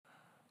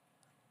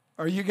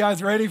Are you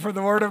guys ready for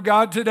the Word of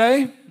God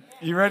today?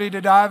 You ready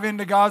to dive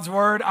into God's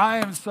Word? I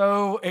am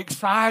so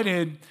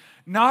excited,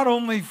 not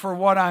only for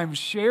what I'm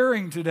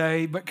sharing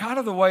today, but kind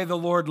of the way the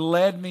Lord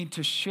led me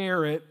to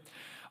share it.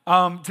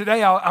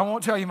 Today, I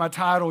won't tell you my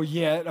title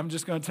yet. I'm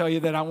just going to tell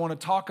you that I want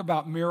to talk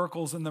about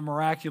miracles and the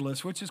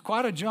miraculous, which is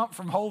quite a jump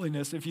from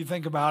holiness if you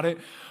think about it.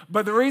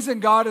 But the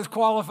reason God is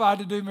qualified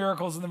to do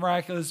miracles and the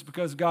miraculous is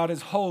because God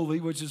is holy,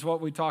 which is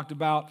what we talked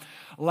about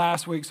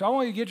last week. So I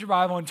want you to get your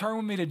Bible and turn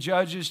with me to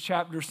Judges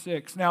chapter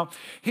 6. Now,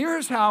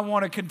 here's how I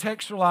want to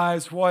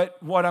contextualize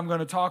what I'm going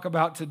to talk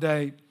about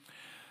today,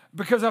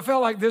 because I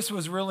felt like this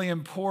was really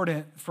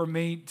important for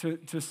me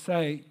to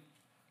say.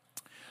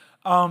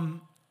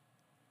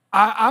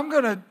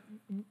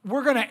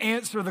 We're going to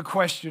answer the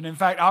question. In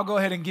fact, I'll go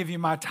ahead and give you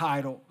my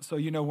title so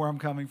you know where I'm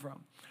coming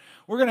from.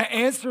 We're going to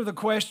answer the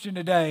question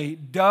today,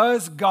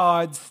 does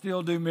God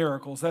still do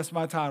miracles? That's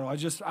my title.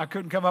 I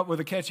couldn't come up with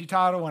a catchy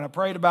title. When I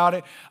prayed about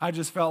it, I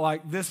just felt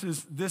like this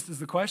is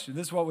the question.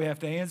 This is what we have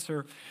to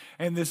answer,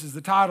 and this is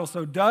the title.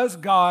 So does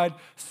God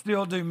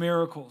still do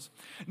miracles?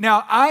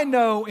 Now, I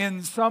know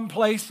in some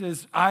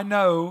places,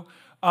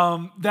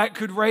 that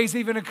could raise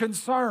even a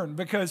concern,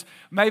 because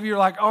maybe you're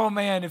like, oh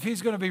man, if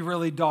he's going to be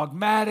really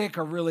dogmatic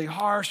or really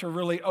harsh or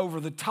really over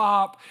the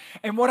top.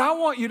 And what I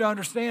want you to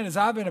understand is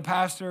I've been a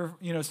pastor,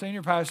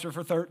 senior pastor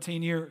for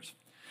 13 years.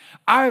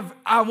 I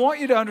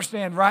want you to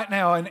understand right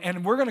now,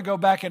 and we're going to go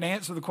back and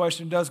answer the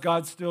question, does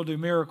God still do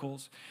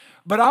miracles?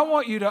 But I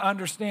want you to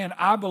understand,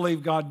 I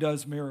believe God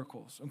does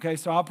miracles. Okay,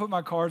 so I'll put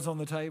my cards on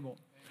the table.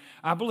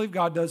 I believe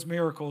God does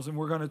miracles, and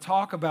we're going to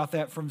talk about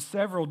that from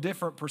several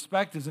different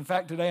perspectives. In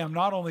fact, today I'm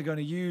not only going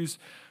to use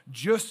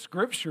just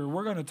Scripture,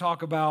 we're going to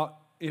talk about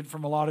it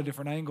from a lot of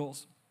different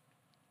angles,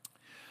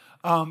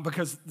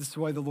 because this is the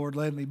way the Lord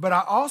led me. But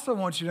I also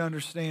want you to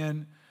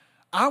understand,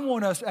 I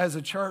want us as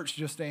a church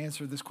just to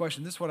answer this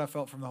question. This is what I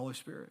felt from the Holy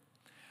Spirit.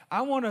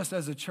 I want us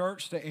as a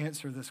church to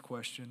answer this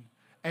question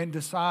and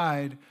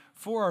decide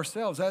for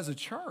ourselves as a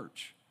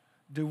church,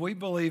 do we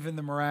believe in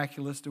the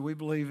miraculous? Do we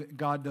believe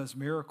God does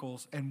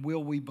miracles? And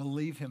will we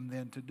believe him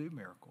then to do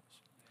miracles?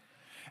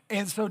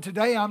 And so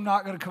today I'm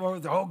not going to come over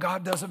with, oh,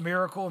 God does a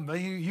miracle, and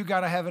you got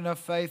to have enough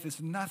faith. It's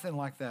nothing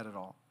like that at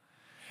all.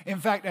 In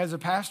fact, as a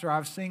pastor,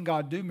 I've seen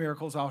God do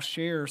miracles. I'll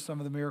share some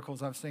of the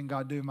miracles I've seen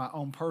God do in my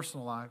own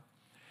personal life.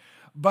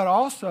 But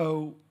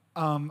also,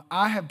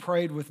 I have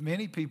prayed with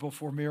many people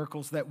for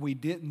miracles that we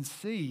didn't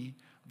see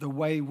the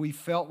way we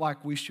felt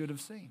like we should have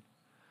seen.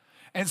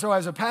 And so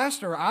as a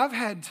pastor, I've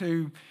had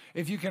to,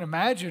 if you can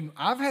imagine,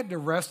 I've had to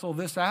wrestle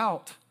this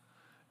out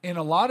in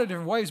a lot of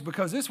different ways,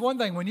 because it's one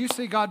thing when you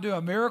see God do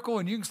a miracle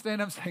and you can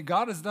stand up and say,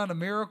 God has done a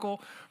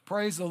miracle,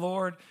 praise the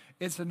Lord.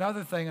 It's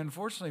another thing,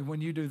 unfortunately,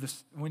 when you do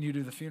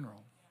the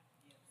funeral.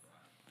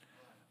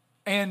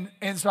 And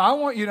so I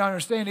want you to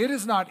understand, it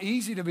is not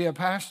easy to be a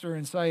pastor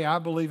and say, I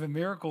believe in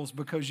miracles,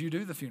 because you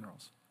do the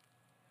funerals.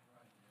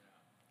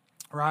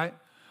 Right?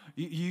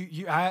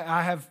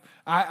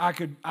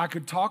 I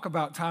could talk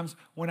about times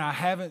when I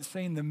haven't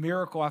seen the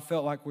miracle I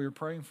felt like we were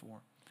praying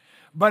for.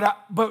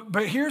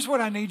 But here's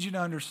what I need you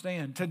to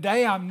understand.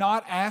 Today I'm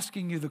not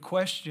asking you the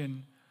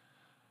question,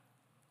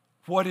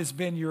 what has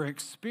been your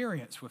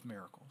experience with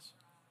miracles?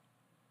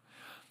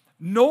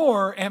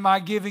 Nor am I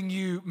giving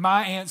you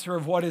my answer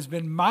of what has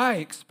been my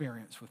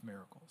experience with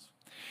miracles.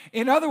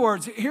 In other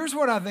words, here's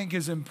what I think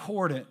is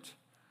important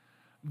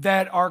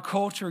that our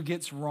culture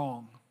gets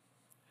wrong.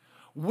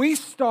 We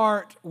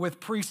start with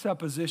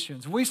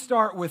presuppositions. We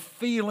start with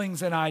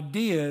feelings and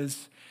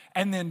ideas,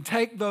 and then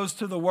take those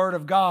to the Word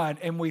of God,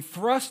 and we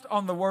thrust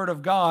on the Word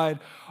of God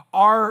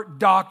our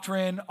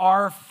doctrine,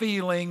 our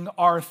feeling,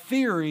 our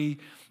theory,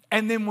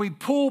 and then we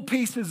pull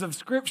pieces of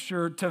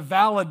Scripture to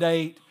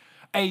validate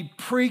a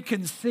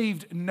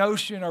preconceived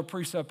notion or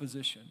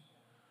presupposition.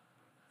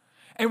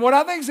 And what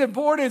I think is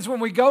important is when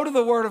we go to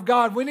the Word of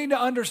God, we need to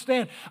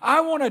understand,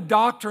 I want a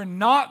doctrine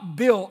not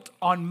built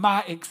on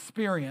my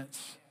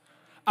experience.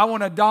 I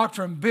want a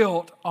doctrine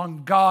built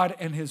on God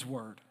and His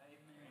Word.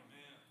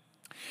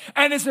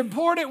 And it's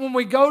important when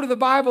we go to the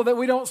Bible that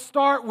we don't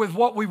start with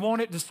what we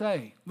want it to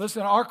say.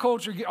 Listen, our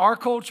culture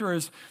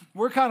is,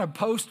 we're kind of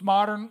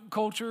postmodern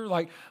culture.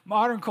 Like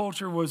modern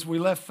culture was we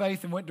left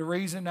faith and went to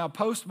reason. Now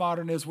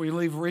postmodern is we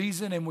leave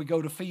reason and we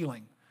go to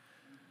feeling.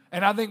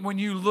 And I think when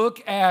you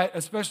look at,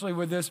 especially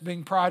with this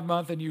being Pride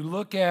Month, and you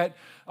look at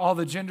all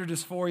the gender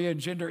dysphoria and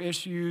gender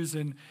issues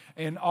and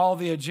all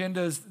the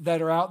agendas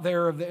that are out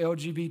there of the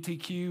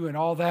LGBTQ and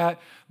all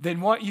that,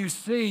 then what you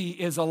see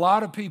is a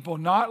lot of people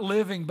not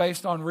living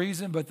based on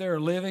reason, but they're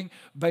living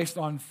based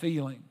on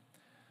feeling.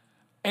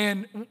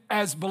 And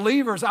as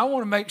believers, I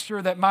want to make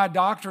sure that my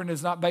doctrine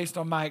is not based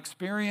on my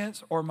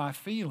experience or my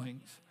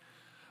feelings,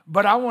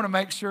 but I want to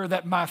make sure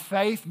that my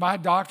faith, my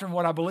doctrine,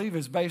 what I believe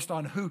is based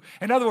on who.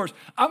 In other words,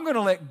 I'm going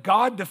to let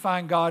God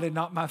define God and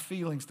not my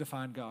feelings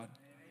define God.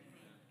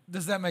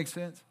 Does that make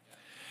sense?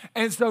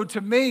 And so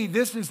to me,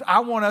 I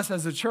want us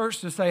as a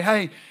church to say,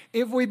 hey,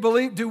 do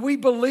we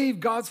believe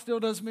God still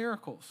does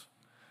miracles?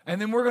 And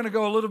then we're going to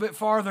go a little bit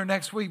farther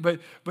next week. But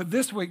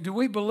this week, do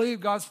we believe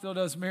God still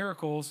does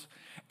miracles?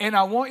 And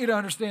I want you to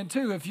understand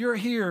too, if you're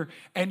here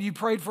and you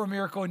prayed for a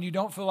miracle and you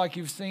don't feel like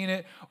you've seen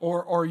it,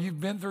 or you've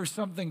been through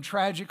something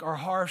tragic or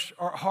harsh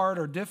or hard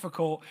or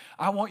difficult,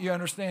 I want you to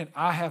understand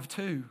I have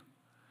too.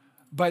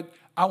 But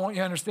I want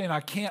you to understand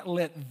I can't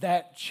let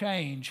that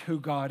change who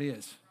God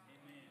is.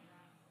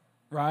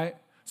 Right?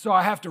 So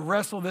I have to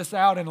wrestle this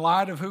out in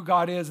light of who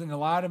God is and in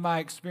light of my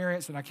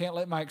experience, and I can't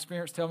let my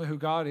experience tell me who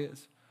God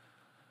is.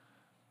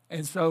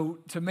 And so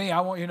to me,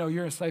 I want you to know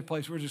you're in a safe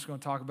place. We're just going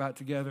to talk about it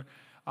together.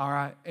 All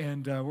right?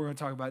 And we're going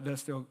to talk about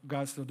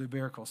God still do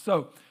miracles.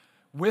 So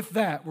with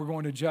that, we're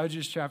going to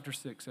Judges chapter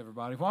 6,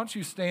 everybody. Why don't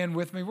you stand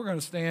with me? We're going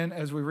to stand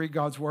as we read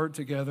God's word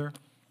together.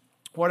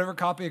 Whatever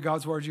copy of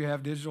God's word you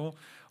have, digital,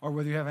 or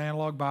whether you have an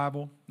analog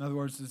Bible. In other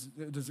words,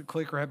 does it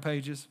click or have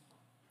pages?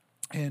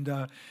 And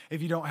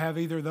if you don't have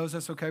either of those,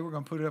 that's okay. We're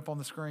going to put it up on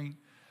the screen.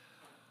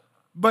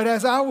 But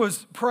as I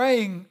was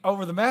praying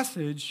over the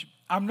message,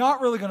 I'm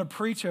not really going to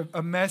preach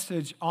a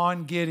message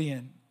on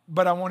Gideon,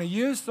 but I want to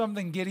use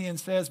something Gideon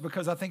says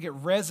because I think it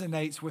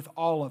resonates with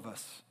all of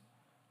us,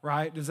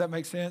 right? Does that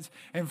make sense?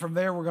 And from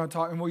there, we're going to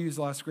talk, and we'll use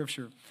the last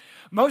scripture.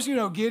 Most of you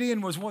know Gideon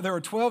was one, there were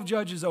 12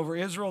 judges over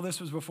Israel. This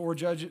was before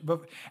judges,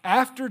 but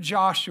after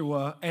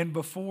Joshua and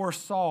before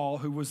Saul,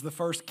 who was the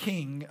first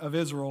king of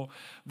Israel,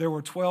 there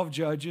were 12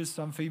 judges,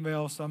 some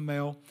female, some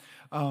male.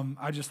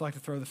 I just like to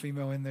throw the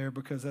female in there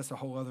because that's a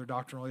whole other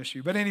doctrinal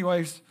issue. But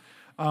anyways,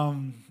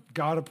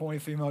 God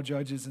appointed female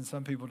judges, and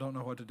some people don't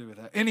know what to do with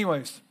that.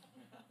 Anyways,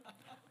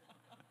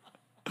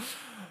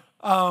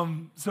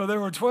 so there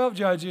were 12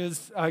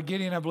 judges.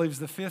 Gideon, I believe, is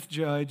the fifth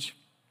judge.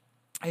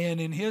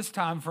 And in his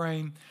time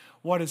frame,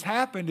 what has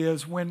happened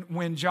is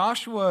when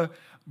Joshua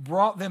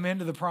brought them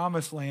into the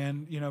promised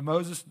land,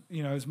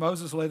 as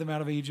Moses led them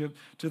out of Egypt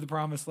to the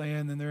promised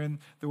land, and they're in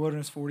the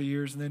wilderness 40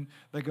 years, and then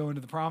they go into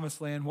the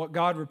promised land. What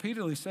God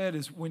repeatedly said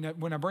is, when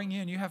I bring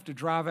you in, you have to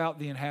drive out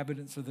the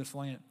inhabitants of this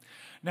land.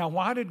 Now,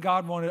 why did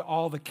God want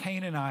all the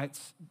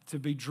Canaanites to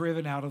be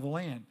driven out of the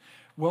land?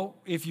 Well,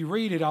 if you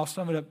read it, I'll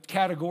sum it up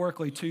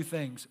categorically: two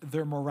things: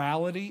 their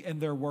morality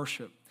and their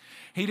worship.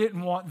 He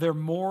didn't want their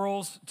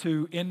morals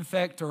to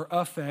infect or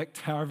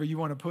affect, however you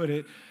want to put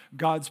it,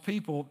 God's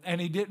people. And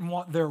he didn't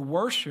want their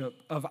worship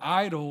of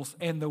idols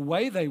and the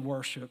way they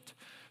worshiped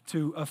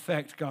to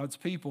affect God's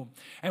people.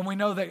 And we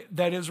know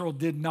that Israel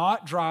did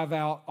not drive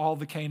out all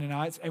the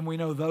Canaanites, and we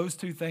know those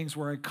two things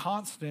were a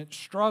constant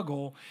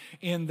struggle,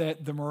 in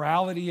that the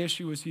morality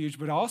issue was huge,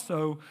 but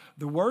also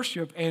the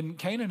worship. And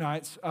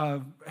Canaanites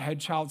had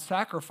child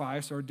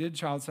sacrifice, or did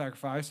child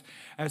sacrifice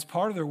as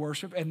part of their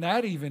worship, and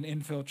that even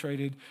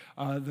infiltrated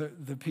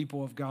the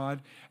people of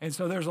God. And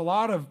so there's a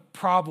lot of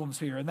problems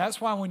here, and that's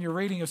why when you're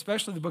reading,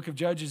 especially the book of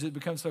Judges, it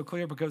becomes so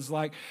clear, because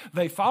like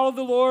they followed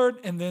the Lord,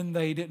 and then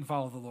they didn't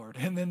follow the Lord,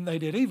 and then they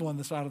did evil in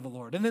the sight of the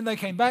Lord. And then they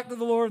came back to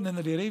the Lord, and then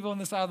they did evil in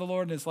the sight of the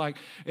Lord. And it's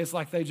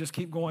like they just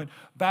keep going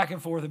back and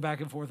forth and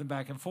back and forth and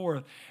back and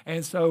forth.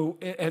 And so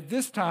at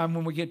this time,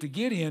 when we get to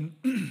Gideon,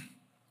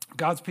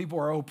 God's people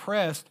are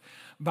oppressed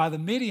by the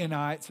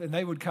Midianites, and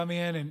they would come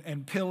in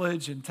and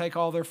pillage and take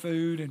all their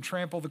food and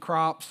trample the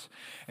crops.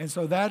 And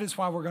so that is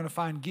why we're going to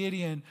find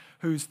Gideon,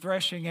 who's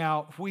threshing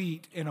out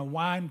wheat in a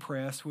wine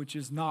press, which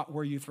is not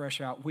where you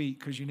thresh out wheat,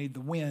 because you need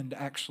the wind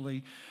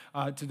actually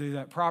to do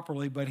that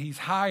properly. But he's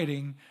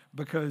hiding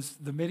because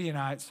the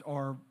Midianites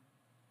are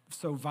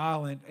so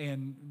violent,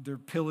 and they're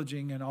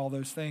pillaging and all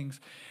those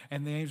things.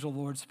 And the angel of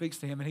the Lord speaks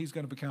to him, and he's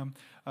going to become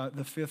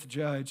the fifth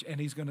judge,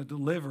 and he's going to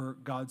deliver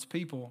God's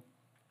people.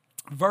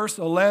 Verse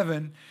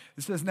 11,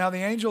 it says, "Now the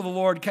angel of the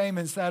Lord came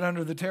and sat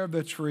under the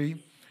terebinth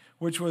tree,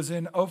 which was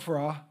in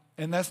Ophrah,"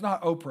 and that's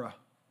not Oprah,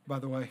 by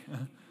the way,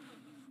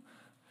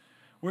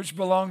 "which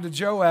belonged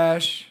to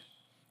Joash,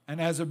 and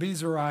as a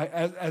Bezerite,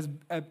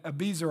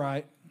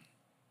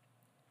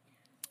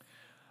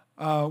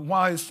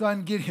 while his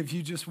son Gideon," if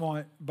you just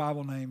want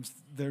Bible names,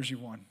 there's your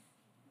one.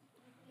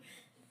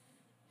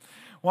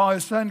 "While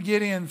his son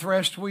Gideon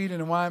threshed wheat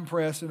in a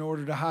winepress in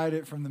order to hide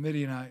it from the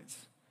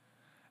Midianites.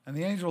 And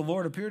the angel of the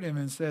Lord appeared to him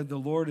and said, 'The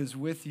Lord is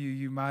with you,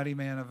 you mighty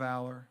man of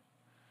valor.'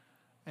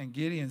 And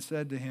Gideon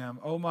said to him,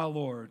 'Oh, my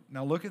Lord,'"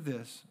 now look at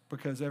this,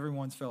 because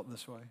everyone's felt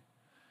this way,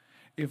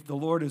 "'if the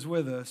Lord is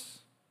with us,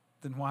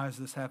 then why has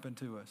this happened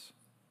to us?'"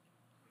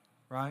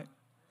 Right?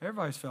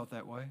 Everybody's felt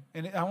that way.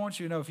 And I want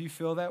you to know, if you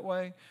feel that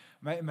way,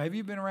 maybe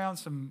you've been around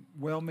some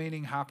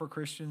well-meaning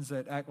hyper-Christians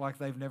that act like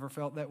they've never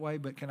felt that way,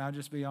 but can I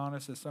just be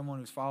honest, as someone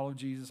who's followed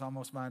Jesus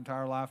almost my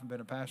entire life and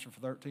been a pastor for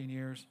 13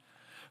 years,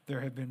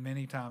 there have been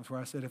many times where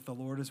I said, if the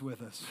Lord is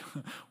with us,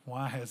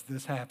 why has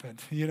this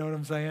happened? You know what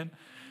I'm saying?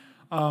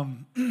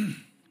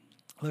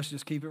 Let's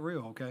just keep it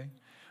real, okay?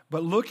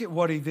 But look at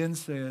what he then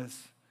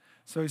says.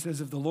 So he says,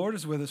 if the Lord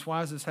is with us,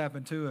 why has this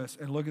happened to us?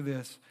 And look at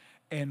this.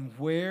 "And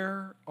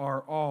where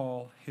are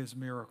all his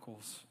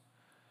miracles,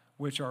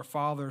 which our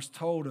fathers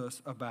told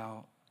us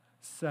about,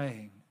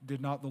 saying,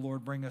 'Did not the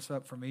Lord bring us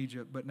up from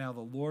Egypt? But now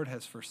the Lord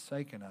has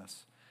forsaken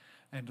us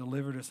and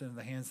delivered us into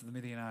the hands of the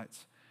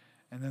Midianites.'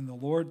 And then the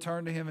Lord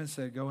turned to him and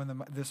said, go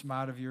in this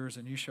might of yours,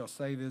 and you shall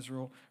save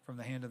Israel from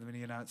the hand of the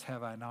Midianites.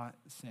 Have I not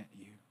sent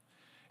you?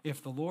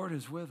 If the Lord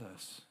is with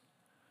us,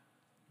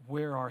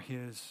 where are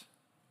his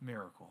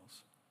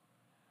miracles?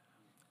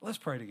 Let's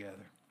pray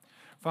together.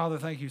 Father,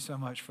 thank you so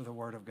much for the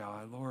word of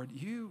God. Lord,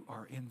 you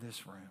are in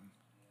this room.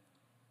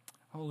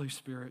 Holy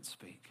Spirit,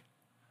 speak.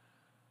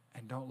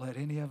 And don't let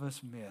any of us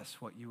miss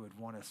what you would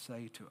want to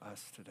say to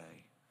us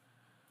today.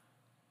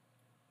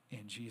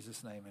 In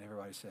Jesus' name, and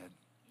everybody said,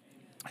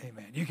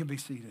 Amen. You can be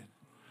seated.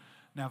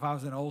 Now, if I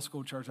was in an old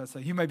school church, I'd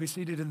say, you may be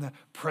seated in the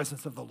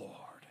presence of the Lord.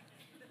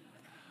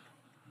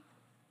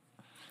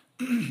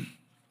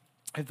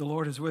 If the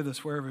Lord is with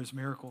us, wherever his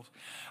miracles.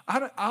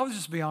 I'll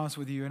just be honest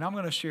with you, and I'm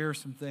going to share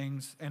some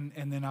things, and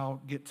then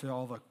I'll get to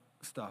all the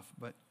stuff.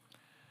 But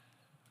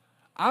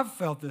I've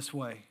felt this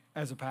way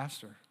as a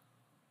pastor.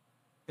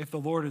 If the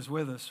Lord is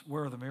with us,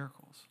 where are the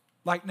miracles?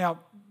 Like now,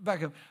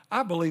 back up,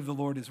 I believe the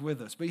Lord is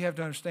with us, but you have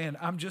to understand,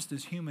 I'm just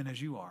as human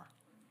as you are,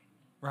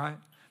 right?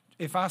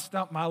 If I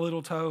stump my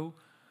little toe,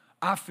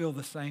 I feel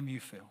the same you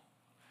feel,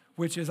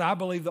 which is I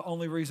believe the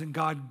only reason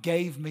God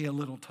gave me a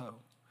little toe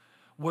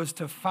was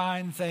to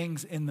find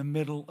things in the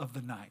middle of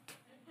the night.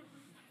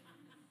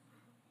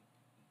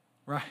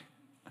 Right?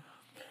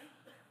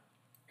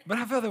 But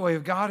I feel that way.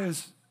 If God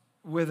is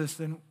with us,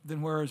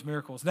 then where are his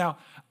miracles? Now,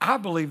 I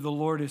believe the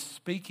Lord is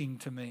speaking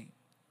to me.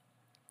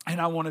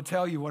 And I want to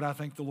tell you what I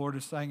think the Lord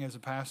is saying as a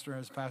pastor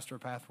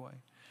of Pathway.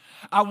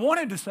 I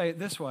wanted to say it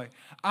this way.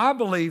 I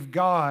believe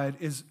God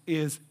is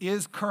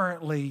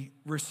currently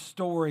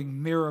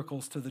restoring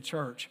miracles to the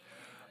church.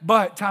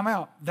 But time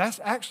out. That's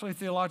actually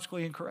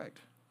theologically incorrect.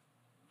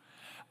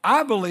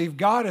 I believe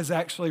God is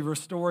actually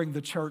restoring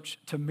the church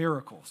to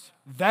miracles.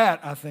 That,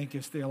 I think,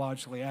 is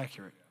theologically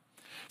accurate.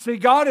 See,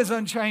 God is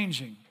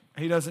unchanging.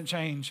 He doesn't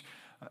change.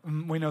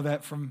 We know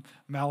that from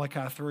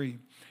Malachi 3.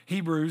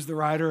 Hebrews, the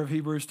writer of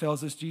Hebrews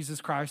tells us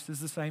Jesus Christ is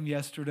the same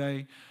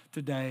yesterday,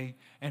 today,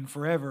 and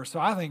forever. So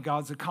I think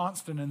God's a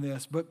constant in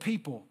this. But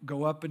people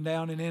go up and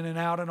down and in and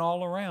out and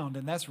all around.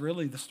 And that's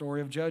really the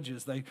story of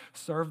Judges. They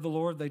served the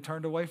Lord. They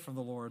turned away from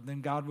the Lord. Then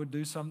God would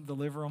do something,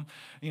 deliver them.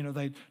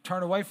 They'd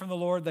turn away from the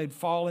Lord. They'd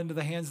fall into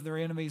the hands of their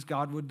enemies.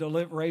 God would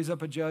raise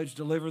up a judge,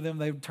 deliver them.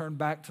 They would turn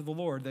back to the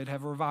Lord. They'd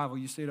have a revival.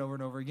 You see it over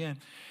and over again.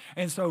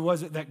 And so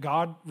was it that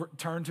God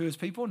returned to his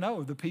people?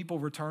 No, the people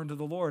returned to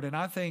the Lord. And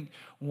I think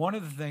one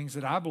of the things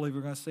that I believe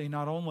we're going to see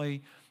not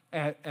only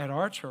at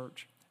our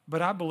church,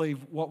 but I believe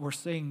what we're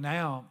seeing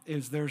now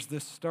is there's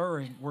this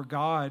stirring where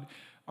God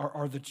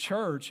or the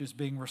church is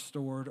being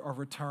restored or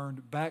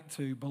returned back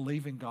to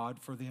believing God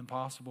for the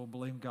impossible,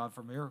 believing God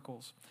for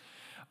miracles.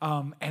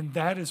 And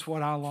that is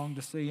what I long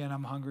to see and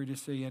I'm hungry to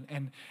see.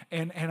 And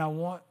I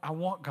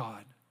want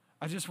God.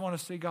 I just want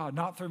to see God,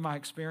 not through my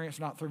experience,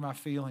 not through my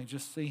feelings,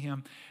 just see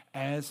him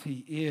as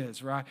he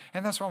is, right?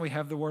 And that's why we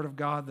have the Word of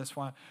God. That's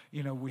why,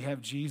 we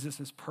have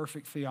Jesus'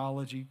 perfect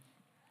theology.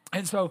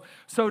 And so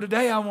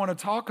today I want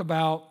to talk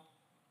about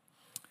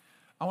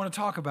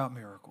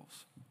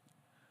miracles.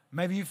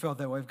 Maybe you felt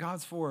that way. If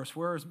God's for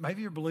us,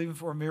 maybe you're believing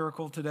for a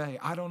miracle today.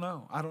 I don't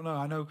know.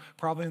 I know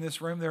probably in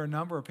this room there are a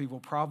number of people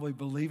probably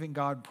believing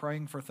God,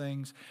 praying for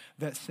things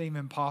that seem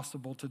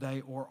impossible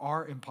today or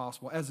are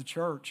impossible. As a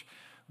church,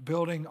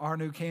 building our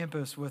new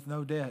campus with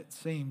no debt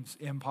seems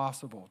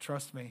impossible.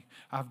 Trust me,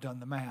 I've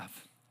done the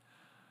math.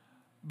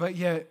 But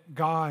yet,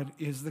 God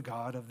is the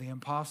God of the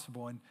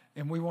impossible,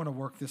 and we want to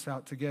work this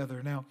out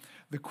together. Now,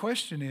 the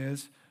question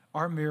is,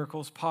 are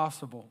miracles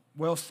possible?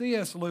 Well,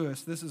 C.S.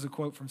 Lewis, this is a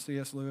quote from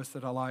C.S. Lewis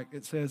that I like.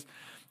 It says,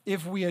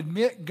 if we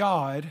admit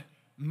God,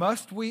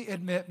 must we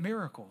admit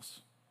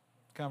miracles?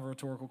 Kind of a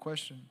rhetorical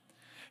question.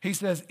 He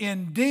says,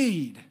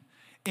 indeed,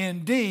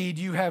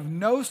 you have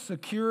no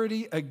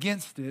security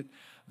against it.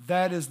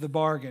 That is the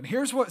bargain.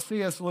 Here's what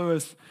C.S.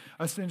 Lewis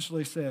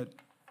essentially said.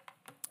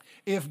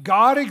 If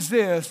God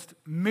exists,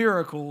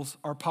 miracles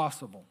are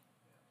possible.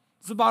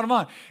 It's the bottom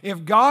line.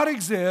 If God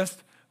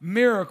exists,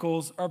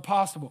 miracles are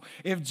possible.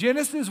 If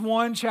Genesis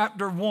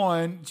chapter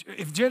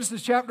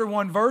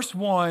 1, verse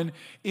 1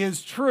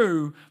 is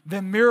true,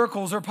 then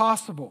miracles are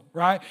possible,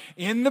 right?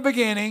 In the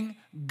beginning,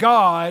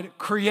 God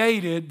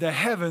created the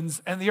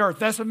heavens and the earth.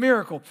 That's a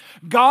miracle.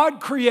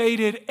 God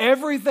created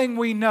everything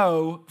we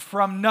know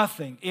from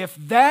nothing. If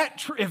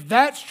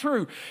that's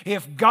true,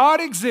 if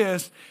God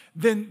exists,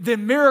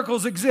 then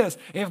miracles exist.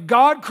 If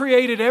God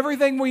created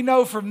everything we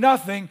know from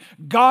nothing,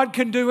 God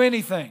can do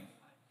anything.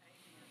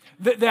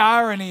 The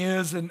irony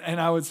is, and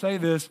I would say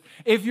this,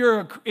 if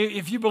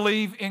you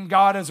believe in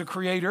God as a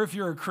creator, if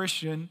you're a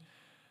Christian,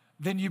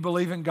 then you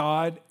believe in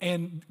God,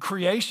 and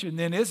creation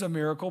then is a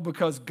miracle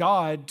because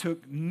God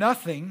took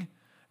nothing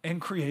and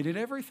created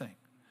everything.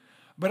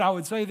 But I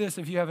would say this,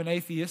 if you have an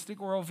atheistic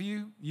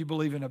worldview, you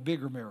believe in a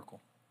bigger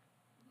miracle.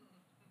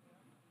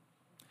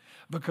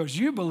 Because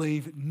you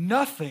believe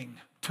nothing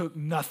took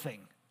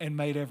nothing and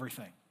made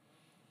everything.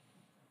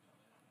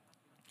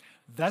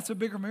 That's a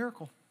bigger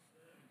miracle.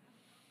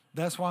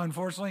 That's why,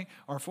 unfortunately,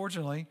 or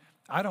fortunately,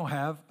 I don't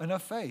have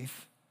enough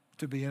faith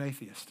to be an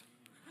atheist.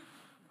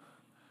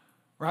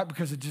 Right?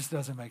 Because it just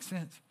doesn't make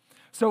sense.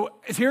 So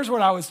here's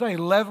what I would say,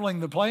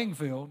 leveling the playing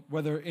field,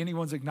 whether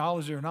anyone's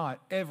acknowledged it or not,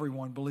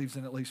 everyone believes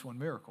in at least one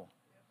miracle.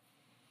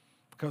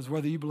 Because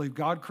whether you believe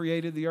God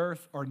created the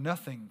earth or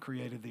nothing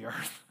created the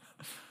earth,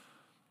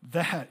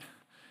 that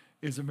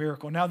is a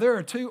miracle. Now, there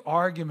are two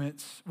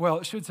arguments. Well,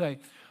 it should say,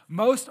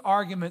 most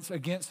arguments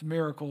against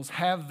miracles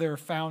have their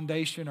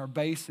foundation or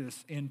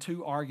basis in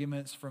two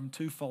arguments from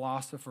two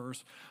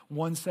philosophers,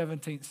 one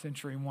 17th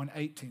century and one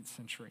 18th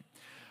century.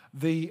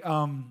 The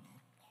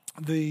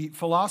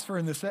philosopher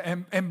in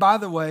the, and by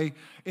the way,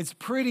 it's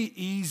pretty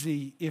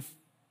easy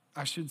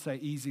I should say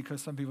easy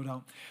because some people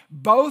don't.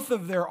 Both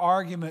of their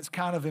arguments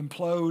kind of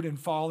implode and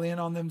fall in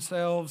on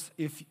themselves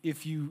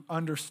if you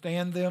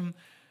understand them.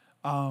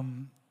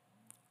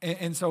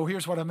 And so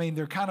here's what I mean.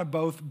 They're kind of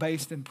both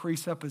based in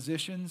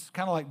presuppositions,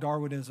 kind of like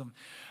Darwinism.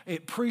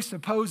 It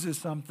presupposes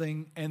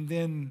something and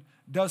then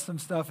does some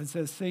stuff and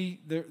says, see,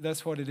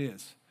 that's what it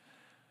is.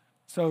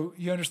 So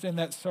you understand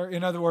that?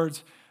 In other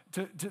words,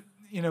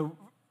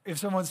 if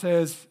someone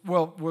says,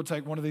 well, we'll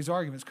take one of these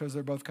arguments because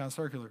they're both kind of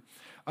circular.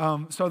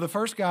 So the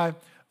first guy,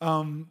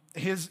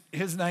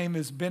 his name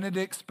is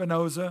Benedict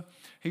Spinoza.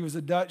 He was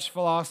a Dutch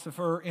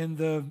philosopher in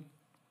the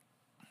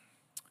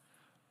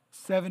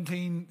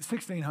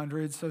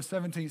 1600s, so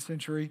 17th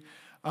century.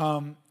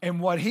 And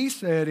what he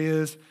said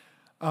is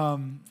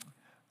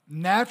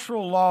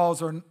natural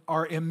laws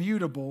are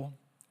immutable,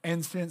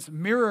 and since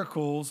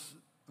miracles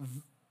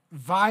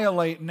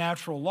violate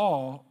natural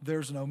law,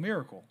 there's no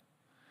miracle.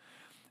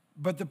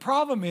 But the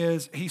problem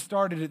is, he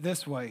started it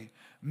this way.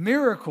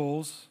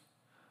 Miracles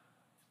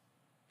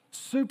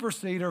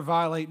supersede or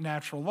violate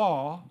natural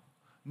law.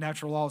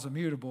 Natural law is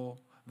immutable.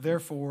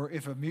 Therefore,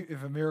 if a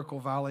miracle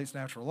violates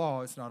natural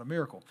law, it's not a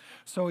miracle.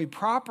 So he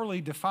properly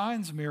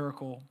defines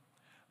miracle,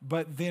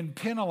 but then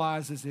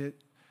penalizes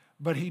it,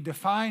 but he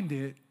defined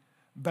it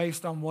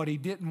based on what he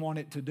didn't want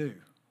it to do.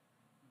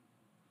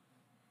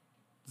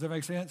 Does that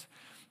make sense?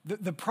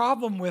 The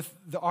problem with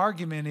the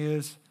argument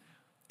is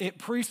it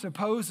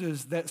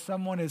presupposes that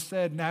someone has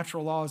said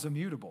natural law is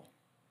immutable.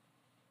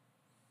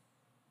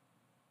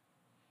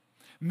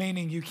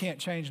 Meaning you can't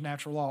change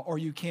natural law or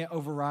you can't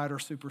override or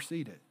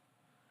supersede it.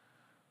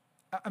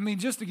 I mean,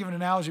 just to give an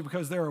analogy,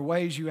 because there are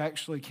ways you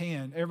actually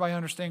can. Everybody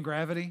understand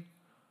gravity?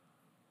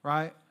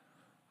 Right?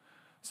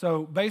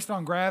 So based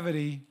on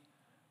gravity,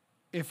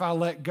 if I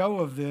let go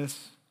of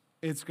this,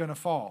 it's going to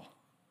fall.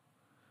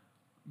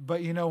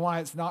 But you know why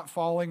it's not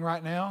falling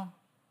right now?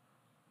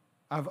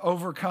 I've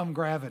overcome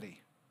gravity.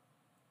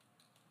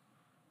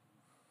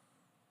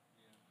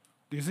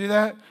 Do you see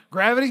that?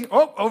 Gravity,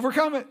 oh,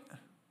 overcome it.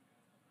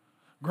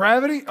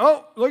 Gravity,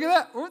 oh, look at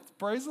that. Oh,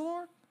 praise the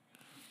Lord.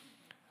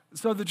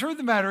 So the truth of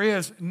the matter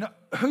is,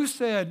 who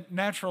said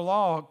natural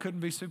law couldn't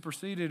be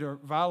superseded or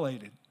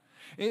violated?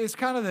 It's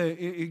kind of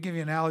it give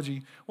you an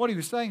analogy. What he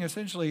was saying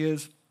essentially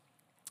is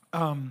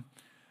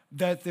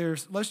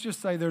that let's just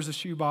say there's a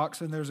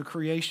shoebox and there's a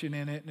creation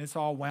in it and it's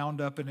all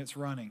wound up and it's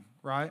running,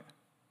 right?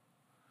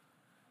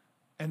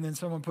 And then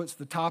someone puts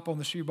the top on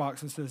the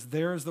shoebox and says,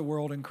 there's the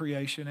world in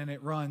creation, and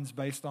it runs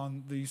based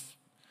on these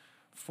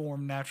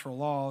formed natural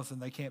laws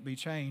and they can't be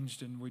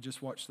changed, and we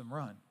just watch them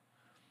run.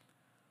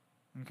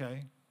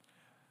 Okay?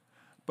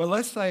 But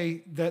let's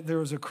say that there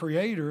was a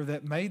creator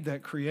that made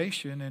that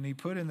creation and he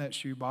put in that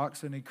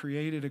shoebox and he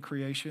created a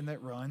creation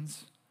that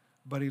runs,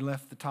 but he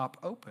left the top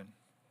open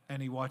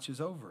and he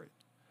watches over it.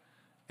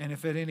 And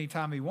if at any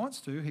time he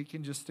wants to, he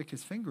can just stick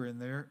his finger in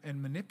there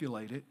and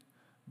manipulate it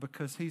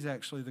because he's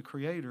actually the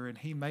creator and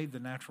he made the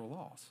natural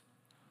laws.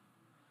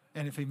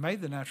 And if he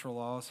made the natural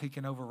laws, he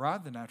can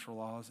override the natural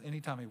laws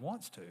anytime he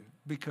wants to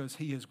because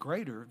he is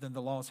greater than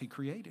the laws he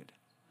created.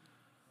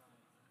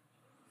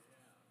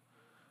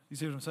 You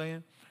see what I'm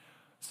saying?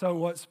 So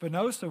what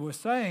Spinoza was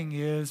saying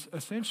is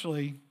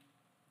essentially,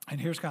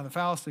 and here's kind of the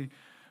fallacy,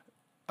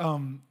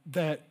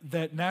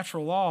 that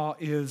natural law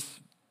is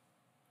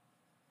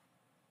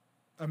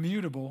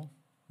immutable,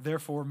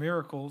 therefore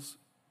miracles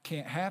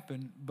can't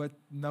happen, but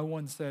no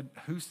one said,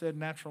 who said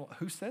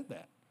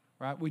that,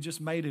 right? We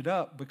just made it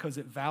up because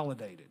it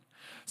validated.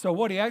 So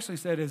what he actually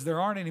said is there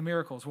aren't any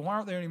miracles. Well, why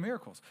aren't there any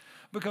miracles?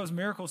 Because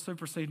miracles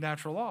supersede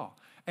natural law,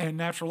 and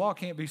natural law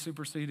can't be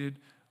superseded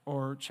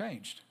or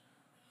changed.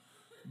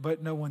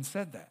 But no one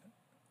said that,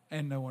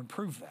 and no one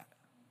proved that.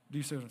 Do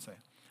you see what I'm saying?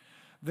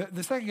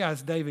 The second guy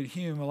is David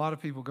Hume. A lot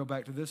of people go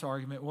back to this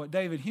argument. What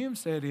David Hume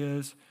said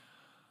is,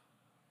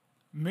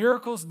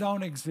 miracles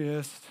don't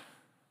exist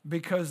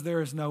because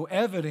there is no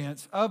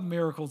evidence of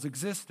miracles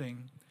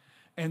existing.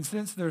 And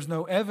since there's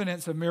no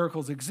evidence of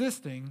miracles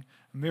existing,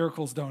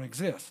 miracles don't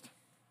exist.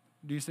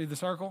 Do you see the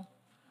circle?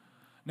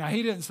 Now,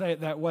 he didn't say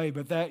it that way,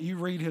 but that you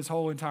read his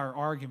whole entire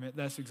argument,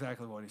 that's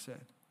exactly what he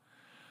said.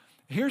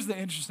 Here's the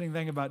interesting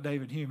thing about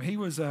David Hume. He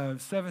was a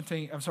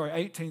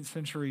 18th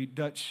century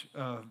Dutch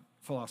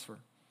philosopher.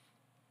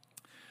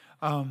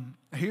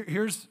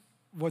 Here's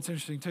what's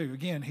interesting too.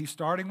 Again, he's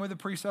starting with a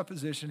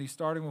presupposition. He's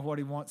starting with what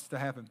he wants to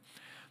happen.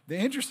 The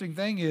interesting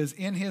thing is,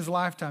 in his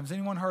lifetime, has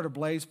anyone heard of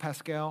Blaise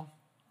Pascal?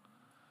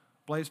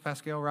 Blaise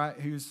Pascal, right?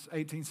 He was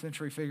 18th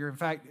century figure. In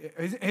fact,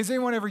 has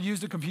anyone ever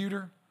used a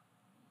computer?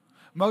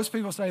 most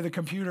people say the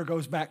computer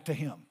goes back to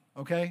him,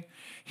 okay?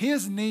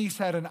 His niece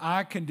had an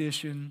eye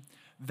condition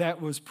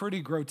that was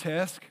pretty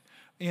grotesque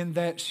in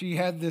that she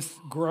had this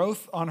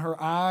growth on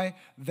her eye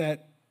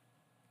that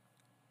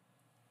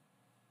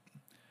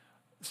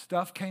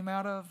stuff came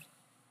out of,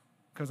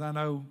 because I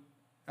know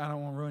I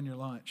don't want to ruin your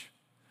lunch,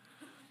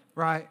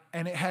 right?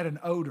 And it had an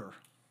odor.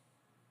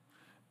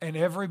 And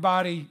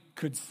everybody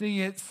could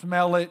see it,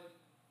 smell it.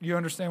 You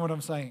understand what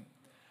I'm saying?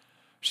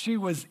 She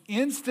was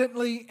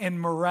instantly and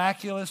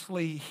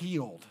miraculously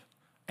healed,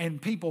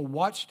 and people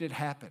watched it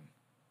happen.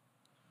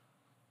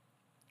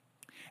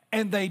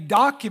 And they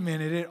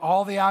documented it.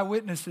 All the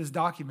eyewitnesses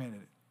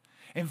documented it.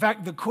 In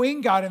fact, the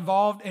queen got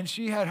involved, and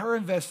she had her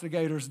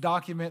investigators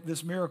document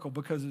this miracle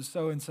because it's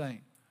so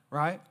insane,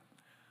 right?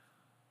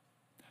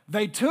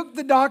 They took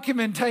the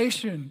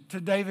documentation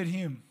to David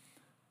Hume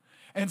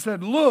and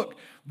said, look,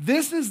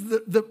 this is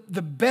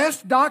the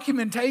best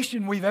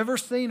documentation we've ever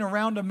seen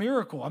around a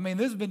miracle. I mean,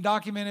 this has been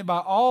documented by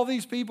all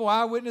these people,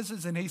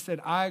 eyewitnesses, and he said,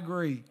 I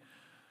agree.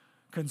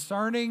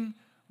 Concerning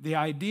the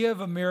idea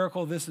of a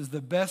miracle, this is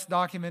the best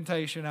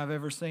documentation I've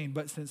ever seen.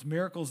 But since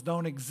miracles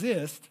don't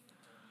exist,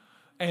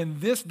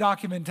 and this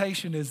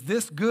documentation is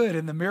this good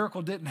and the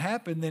miracle didn't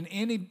happen, then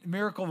any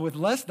miracle with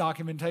less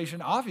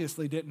documentation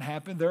obviously didn't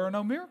happen. There are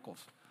no miracles.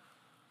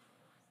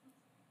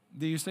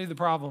 Do you see the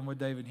problem with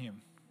David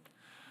Hume?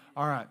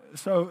 All right,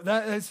 so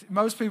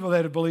most people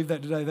that believe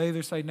that today, they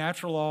either say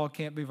natural law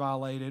can't be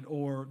violated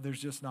or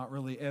there's just not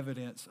really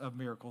evidence of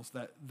miracles.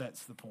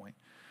 That's the point.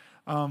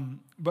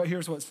 But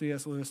here's what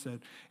C.S. Lewis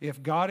said.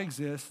 If God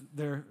exists,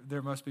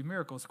 there must be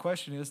miracles. The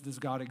question is, does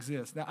God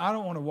exist? Now, I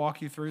don't want to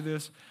walk you through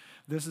this.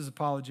 This is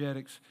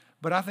apologetics.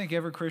 But I think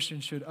every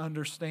Christian should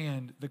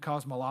understand the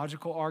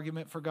cosmological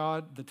argument for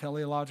God, the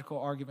teleological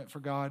argument for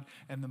God,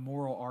 and the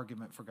moral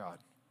argument for God.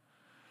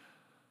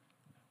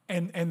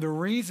 And the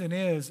reason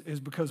is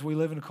because we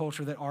live in a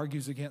culture that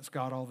argues against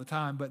God all the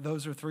time. But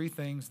those are three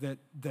things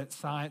that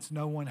science,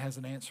 no one has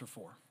an answer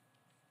for.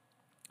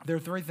 There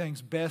are three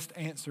things best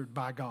answered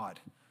by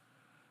God.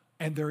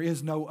 And there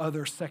is no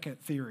other second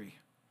theory.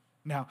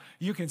 Now,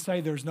 you can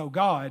say there's no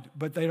God,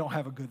 but they don't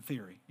have a good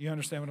theory. You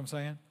understand what I'm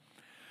saying?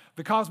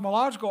 The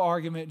cosmological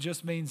argument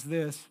just means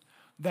this,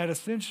 that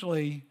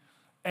essentially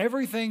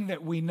everything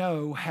that we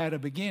know had a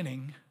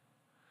beginning,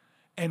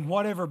 and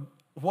whatever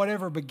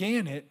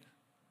began it,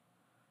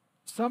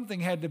 something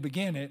had to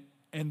begin it,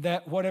 and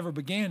that whatever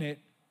began it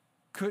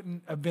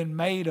couldn't have been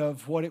made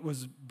of what it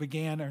was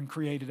began and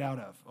created out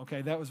of.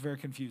 Okay, that was very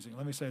confusing.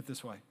 Let me say it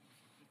this way.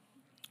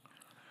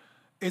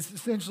 It's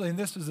essentially, and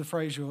this is the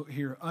phrase you'll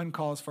hear,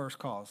 uncaused first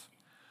cause.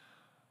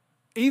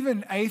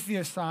 Even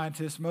atheist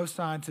scientists, most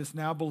scientists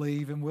now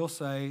believe and will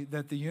say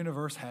that the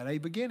universe had a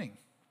beginning.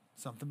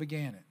 Something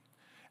began it.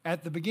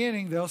 At the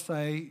beginning, they'll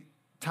say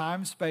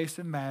time, space,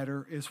 and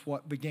matter is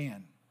what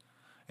began.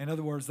 In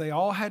other words, they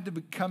all had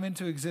to come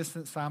into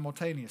existence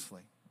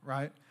simultaneously,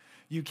 right?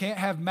 You can't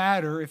have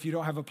matter if you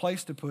don't have a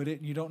place to put it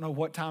and you don't know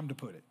what time to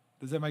put it.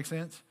 Does that make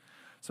sense?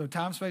 So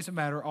time, space, and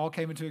matter all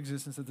came into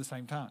existence at the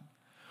same time.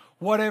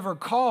 Whatever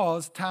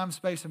caused time,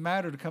 space, and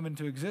matter to come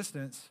into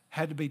existence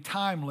had to be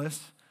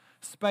timeless,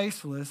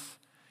 spaceless,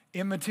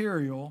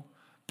 immaterial,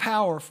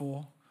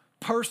 powerful,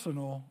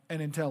 personal,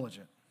 and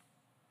intelligent.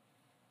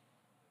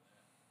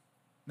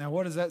 Now,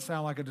 what does that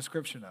sound like a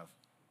description of?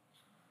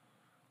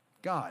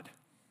 God.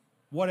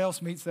 What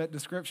else meets that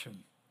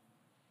description?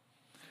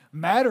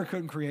 Matter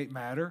couldn't create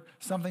matter.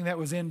 Something that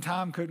was in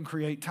time couldn't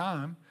create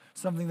time.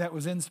 Something that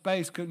was in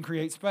space couldn't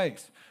create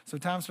space. So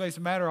time, space,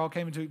 and matter all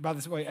came into, by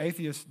this way,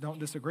 atheists don't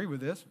disagree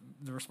with this.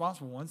 The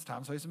responsible ones,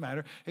 time, space, and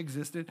matter,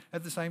 existed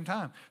at the same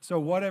time. So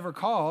whatever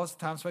caused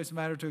time, space, and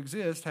matter to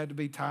exist had to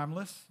be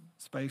timeless,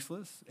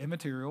 spaceless,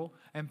 immaterial,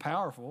 and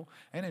powerful,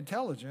 and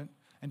intelligent,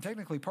 and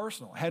technically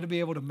personal. Had to be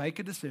able to make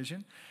a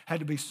decision, had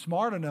to be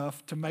smart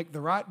enough to make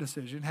the right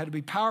decision, had to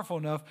be powerful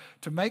enough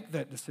to make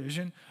that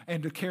decision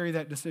and to carry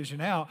that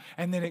decision out.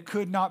 And then it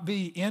could not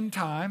be in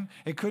time,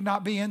 it could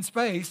not be in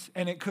space,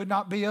 and it could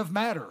not be of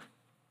matter.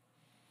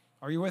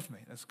 Are you with me?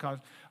 All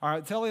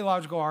right,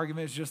 teleological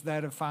argument is just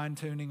that of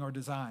fine-tuning or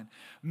design,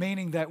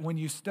 meaning that when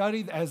you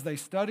study, as they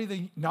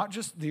study not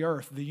just the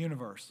earth, the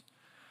universe,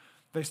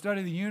 they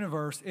study the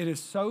universe, it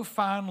is so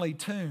finely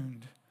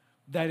tuned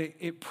that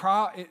it's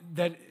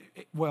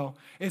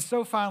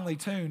so finely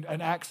tuned,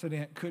 an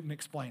accident couldn't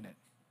explain it.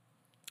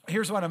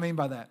 Here's what I mean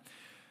by that.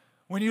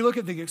 When you look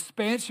at the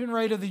expansion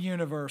rate of the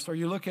universe, or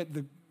you look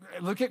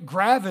at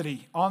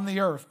gravity on the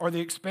earth, or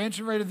the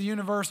expansion rate of the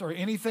universe, or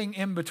anything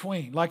in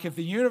between, like if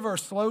the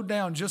universe slowed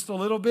down just a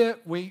little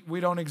bit, we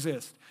don't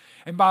exist.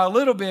 And by a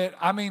little bit,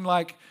 I mean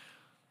like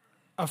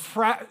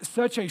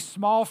such a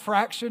small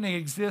fraction, it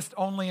exists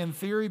only in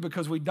theory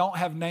because we don't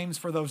have names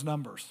for those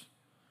numbers.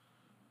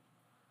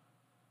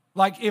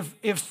 Like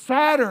if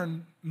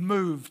Saturn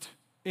moved,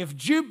 if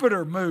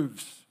Jupiter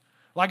moves,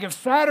 like if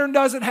Saturn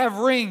doesn't have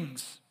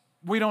rings,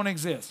 we don't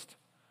exist.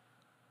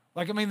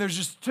 Like, I mean, there's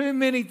just too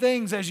many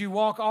things as you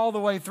walk all the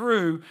way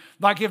through.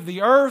 Like if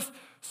the earth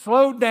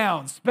slowed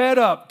down, sped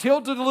up,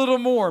 tilted a little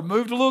more,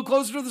 moved a little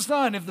closer to the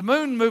sun, if the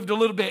moon moved a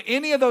little bit,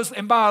 any of those,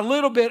 and by a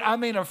little bit, I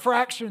mean a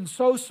fraction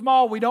so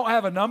small we don't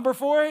have a number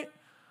for it,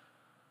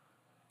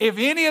 if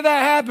any of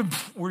that happened,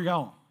 we're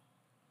gone.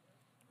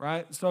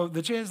 Right? So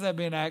the chance of that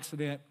being an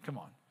accident, come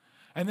on.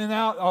 And then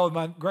now,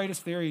 my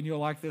greatest theory, and you'll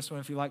like this one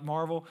if you like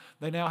Marvel,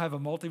 they now have a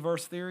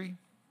multiverse theory.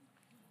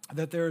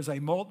 That there is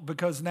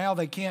because now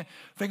they can't,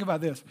 think about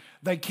this,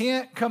 they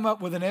can't come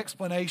up with an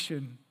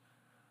explanation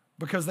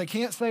because they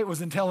can't say it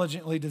was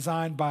intelligently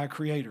designed by a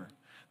creator.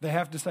 They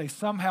have to say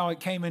somehow it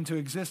came into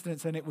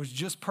existence and it was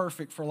just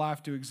perfect for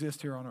life to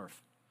exist here on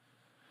earth.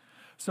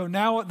 So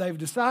now what they've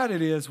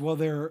decided is, well,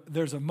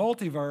 there's a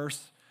multiverse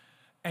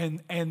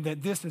and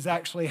that this is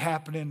actually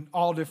happening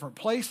all different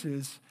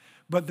places,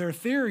 but their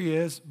theory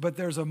is, but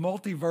there's a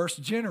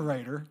multiverse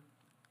generator.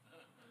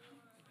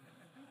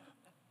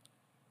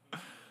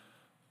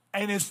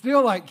 And it's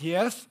still like,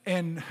 yes,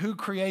 and who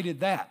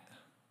created that?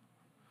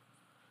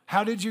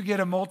 How did you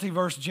get a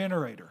multiverse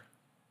generator?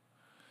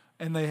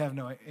 And they have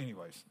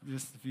anyways,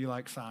 just if you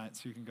like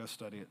science, you can go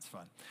study it. It's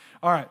fun.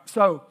 All right,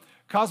 so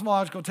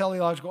cosmological,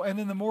 teleological, and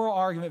then the moral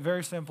argument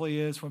very simply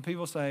is when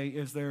people say,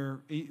 is there,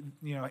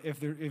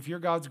 if your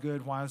God's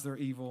good, why is there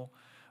evil,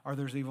 or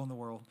there's evil in the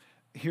world?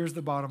 Here's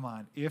the bottom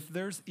line. If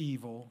there's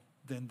evil,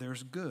 then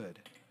there's good.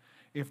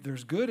 If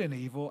there's good and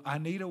evil, I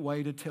need a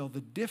way to tell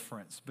the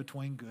difference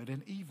between good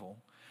and evil,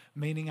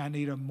 meaning I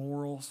need a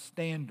moral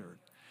standard.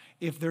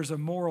 If there's a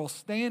moral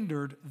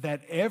standard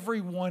that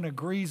everyone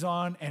agrees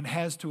on and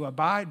has to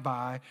abide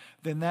by,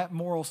 then that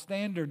moral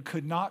standard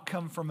could not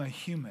come from a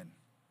human.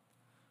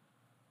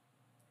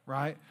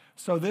 Right?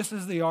 So this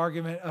is the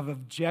argument of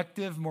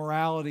objective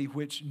morality,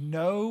 which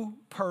no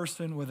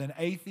person with an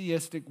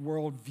atheistic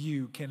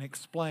worldview can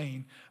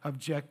explain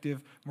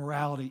objective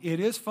morality. It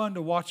is fun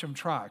to watch them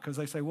try because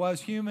they say, well,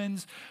 as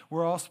humans,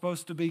 we're all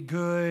supposed to be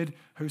good.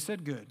 Who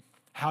said good?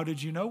 How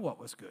did you know what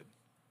was good?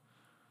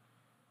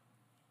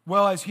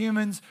 Well, as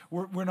humans,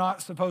 we're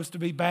not supposed to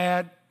be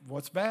bad.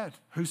 What's bad?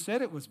 Who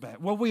said it was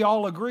bad? Well, we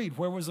all agreed.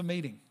 Where was the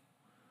meeting?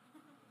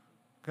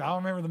 I don't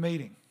remember the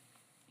meeting.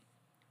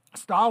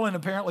 Stalin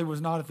apparently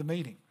was not at the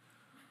meeting.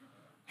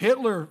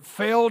 Hitler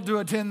failed to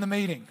attend the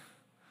meeting.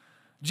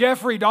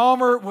 Jeffrey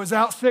Dahmer was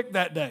out sick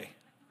that day.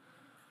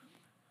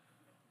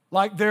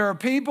 Like there are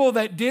people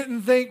that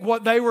didn't think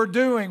what they were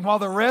doing, while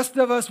the rest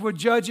of us would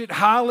judge it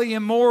highly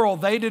immoral,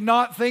 they did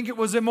not think it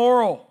was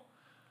immoral.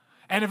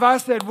 And if I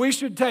said we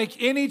should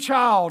take any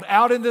child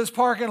out in this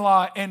parking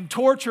lot and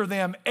torture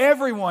them,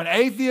 everyone,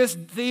 atheist,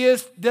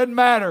 theist, doesn't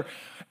matter,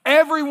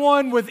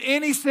 everyone with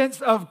any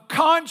sense of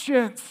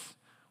conscience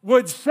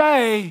would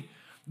say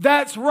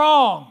that's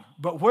wrong.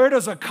 But where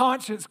does a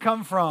conscience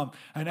come from?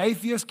 An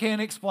atheist can't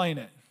explain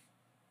it.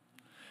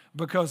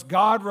 Because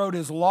God wrote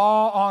his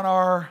law on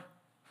our...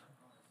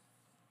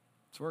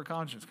 That's where a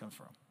conscience comes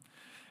from.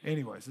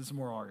 Anyways, it's a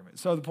moral argument.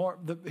 So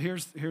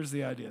here's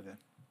the idea then.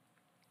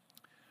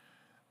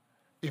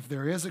 If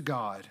there is a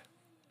God,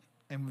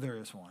 and there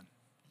is one,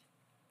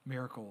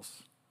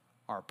 miracles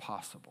are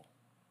possible.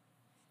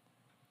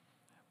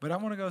 But I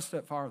want to go a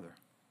step farther.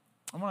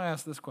 I want to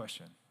ask this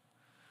question.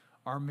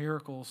 Are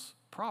miracles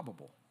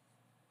probable?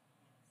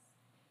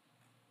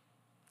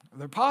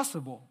 They're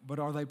possible, but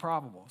are they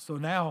probable? So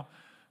now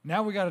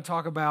we got to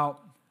talk about,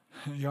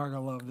 y'all are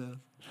going to love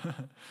this,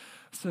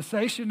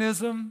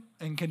 cessationism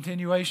and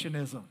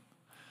continuationism.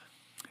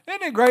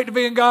 Isn't it great to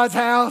be in God's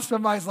house?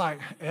 Somebody's like,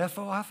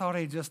 Ethel, I thought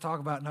he'd just talk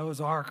about Noah's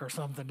Ark or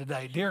something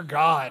today. Dear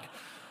God.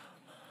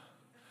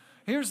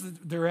 Here's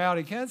the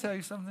reality. Can I tell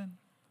you something?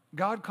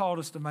 God called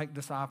us to make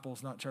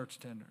disciples, not church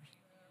attenders.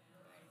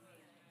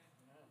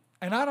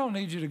 And I don't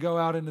need you to go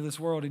out into this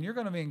world and you're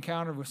going to be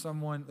encountered with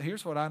someone.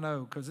 Here's what I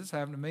know, because it's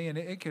happened to me and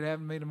it could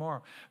happen to me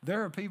tomorrow.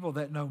 There are people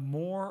that know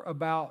more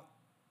about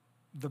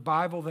the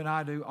Bible than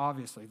I do,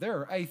 obviously. There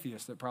are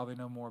atheists that probably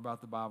know more about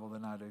the Bible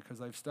than I do because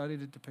they've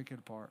studied it to pick it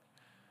apart.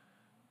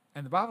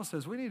 And the Bible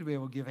says we need to be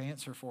able to give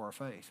answer for our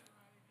faith.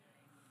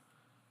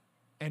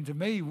 And to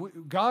me,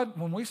 God,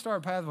 when we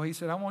started Pathway, he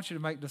said, I want you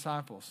to make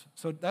disciples.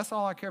 So that's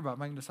all I care about,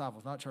 making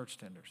disciples, not church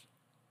attenders.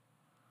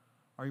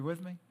 Are you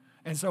with me?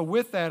 And so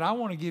with that, I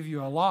want to give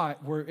you a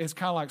lot where it's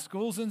kind of like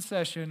school's in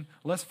session.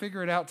 Let's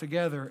figure it out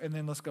together, and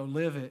then let's go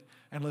live it,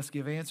 and let's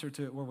give answer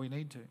to it where we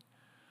need to.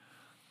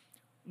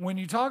 When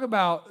you talk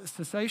about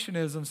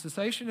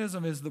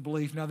cessationism is the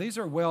belief. Now, these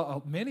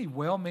are many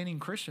well-meaning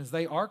Christians.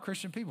 They are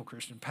Christian people,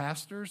 Christian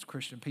pastors,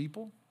 Christian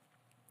people.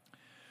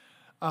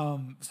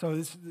 So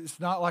it's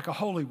not like a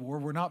holy war.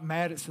 We're not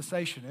mad at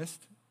cessationists.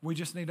 We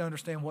just need to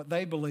understand what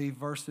they believe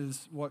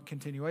versus what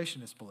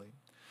continuationists believe.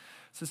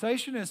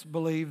 Cessationists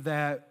believe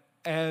that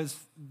as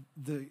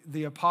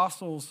the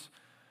apostles,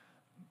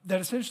 that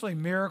essentially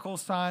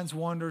miracles, signs,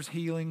 wonders,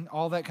 healing,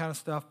 all that kind of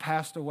stuff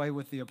passed away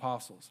with the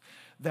apostles.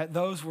 That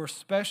those were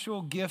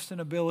special gifts and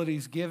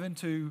abilities given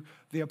to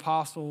the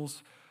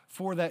apostles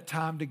for that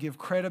time to give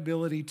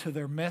credibility to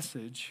their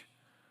message.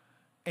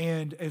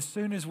 And as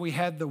soon as we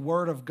had the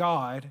Word of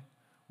God,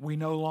 we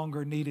no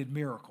longer needed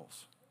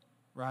miracles,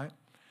 right?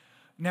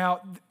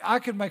 Now, I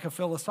could make a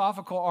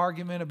philosophical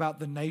argument about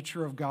the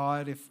nature of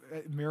God. If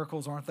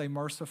miracles, aren't they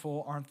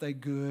merciful? Aren't they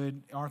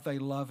good? Aren't they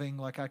loving?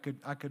 Like I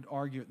could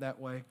argue it that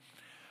way.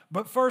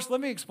 But first,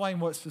 let me explain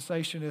what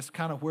cessationists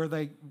kind of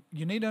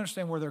you need to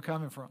understand where they're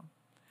coming from.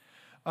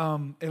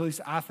 At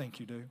least I think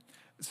you do.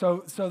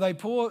 So they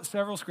pull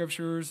several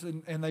scriptures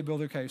and they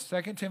build their case.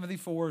 2 Timothy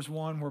 4 is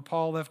one where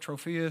Paul left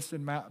Trophius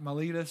in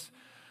Miletus.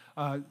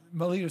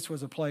 Miletus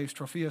was a place,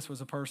 Trophius was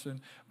a person.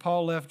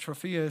 Paul left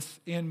Trophius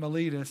in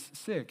Miletus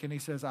sick, and he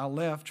says, I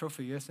left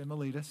Trophius in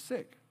Miletus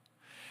sick.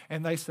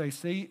 And they say,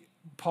 see,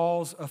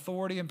 Paul's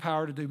authority and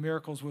power to do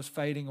miracles was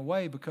fading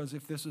away because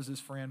if this was his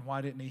friend, why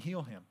didn't he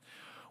heal him?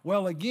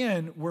 Well,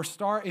 again,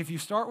 if you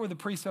start with a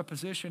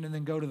presupposition and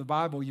then go to the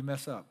Bible, you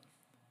mess up.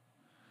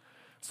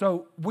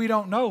 So we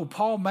don't know.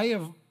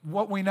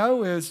 What we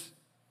know is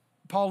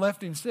Paul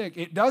left him sick.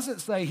 It doesn't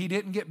say he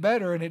didn't get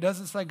better, and it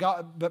doesn't say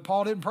but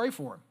Paul didn't pray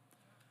for him.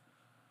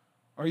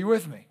 Are you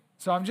with me?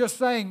 So I'm just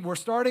saying we're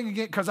starting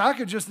again, because I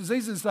could just as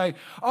easily say,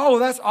 oh,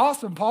 that's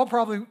awesome. Paul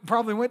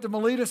probably went to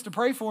Miletus to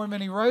pray for him,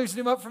 and he raised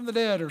him up from the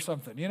dead or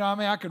something. You know, I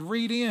mean, I could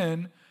read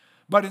in,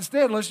 but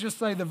instead, let's just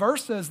say the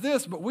verse says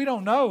this, but we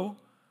don't know,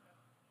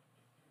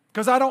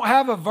 because I don't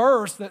have a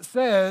verse that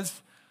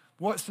says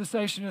what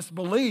cessationists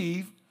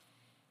believe.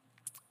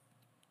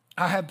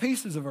 I have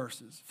pieces of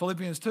verses.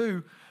 Philippians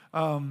 2,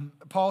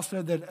 Paul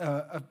said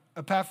that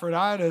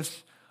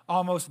Epaphroditus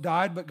almost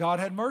died, but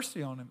God had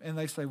mercy on him. And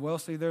they say, well,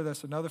 see there,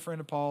 that's another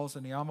friend of Paul's,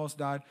 and he almost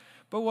died.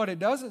 But what it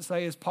doesn't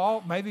say is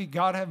maybe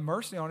God had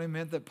mercy on him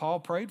meant that Paul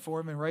prayed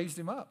for him and raised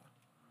him up.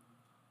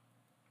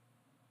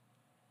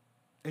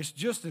 It's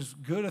just as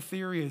good a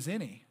theory as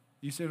any.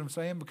 You see what I'm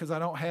saying? Because I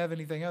don't have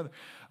anything other.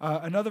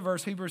 Another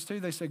verse, Hebrews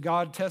 2, they say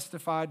God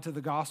testified to the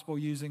gospel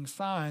using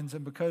signs,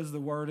 and because the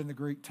word in the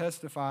Greek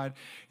testified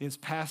is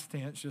past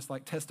tense, just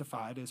like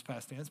testified is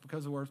past tense,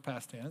 because the word's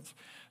past tense,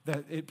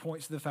 that it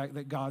points to the fact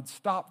that God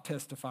stopped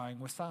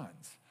testifying with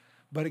signs.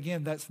 But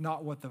again, that's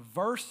not what the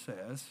verse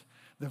says.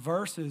 The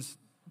verse is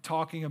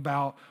talking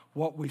about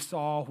what we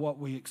saw, what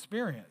we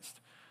experienced.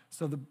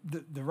 So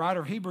the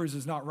writer of Hebrews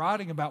is not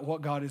writing about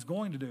what God is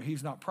going to do.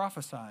 He's not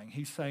prophesying.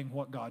 He's saying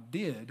what God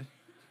did.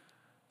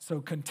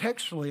 So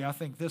contextually, I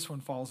think this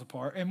one falls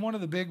apart. And one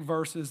of the big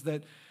verses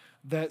that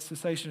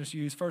cessationists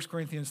use, 1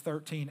 Corinthians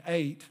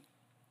 13:8.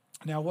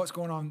 Now, what's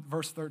going on in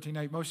verse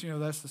 13:8? Most of you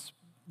know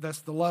that's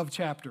the love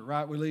chapter,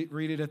 right? We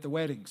read it at the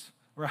weddings,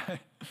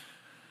 right?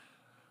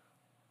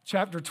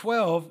 Chapter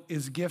 12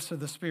 is gifts of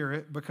the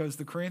Spirit, because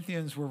the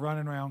Corinthians were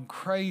running around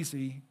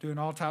crazy, doing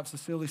all types of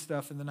silly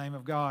stuff in the name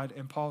of God,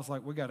 and Paul's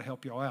like, we got to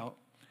help y'all out.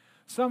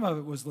 Some of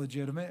it was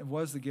legitimate. It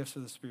was the gifts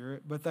of the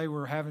Spirit, but they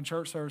were having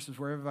church services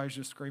where everybody's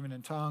just screaming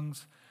in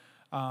tongues,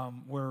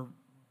 where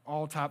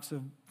all types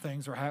of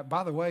things are happening.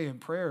 By the way, in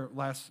prayer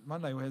last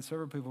Monday, we had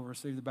several people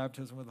receive the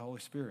baptism with the Holy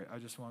Spirit. I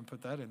just want to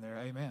put that in there.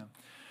 Amen.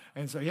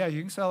 And so, yeah,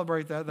 you can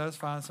celebrate that. That's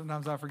fine.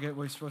 Sometimes I forget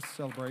we're supposed to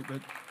celebrate,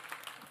 but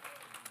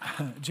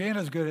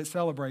Jana's good at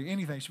celebrating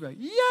anything. She'll be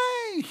like,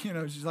 yay! You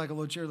know, she's like a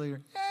little cheerleader.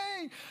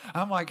 Yay!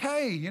 I'm like,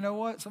 hey, you know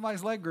what?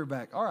 Somebody's leg grew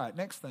back. All right,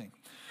 next thing.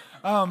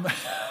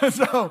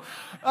 So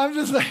I'm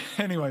just saying,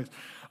 anyways.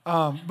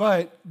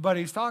 But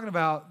he's talking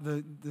about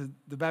the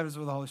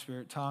baptism with the Holy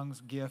Spirit, tongues,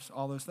 gifts,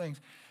 all those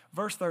things.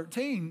 Verse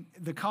 13,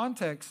 the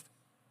context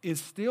is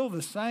still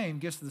the same,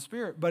 gifts of the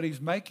Spirit, but he's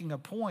making a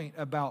point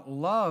about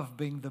love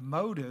being the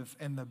motive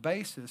and the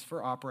basis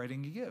for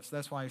operating the gifts.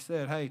 That's why he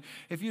said, hey,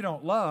 if you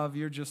don't love,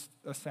 you're just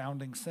a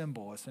sounding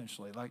cymbal,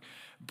 essentially. Like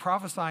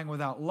prophesying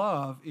without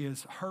love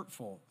is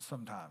hurtful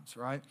sometimes,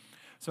 right?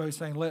 So he's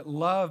saying, let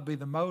love be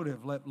the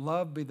motive, let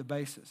love be the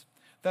basis.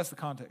 That's the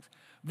context.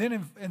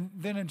 Then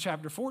in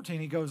chapter 14,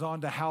 he goes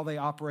on to how they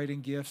operate in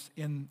gifts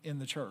in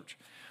the church.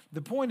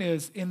 The point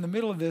is, in the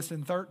middle of this,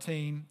 in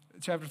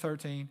chapter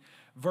 13,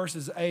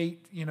 verses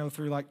 8,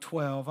 through like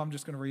 12. I'm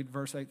just going to read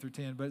verse 8 through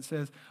 10. But it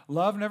says,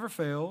 love never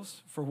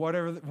fails. For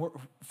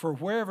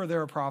wherever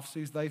there are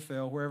prophecies, they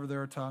fail. Wherever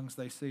there are tongues,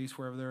 they cease.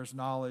 Wherever there is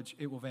knowledge,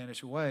 it will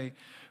vanish away.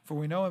 For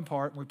we know in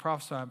part, and we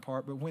prophesy in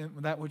part, but when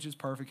that which is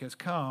perfect has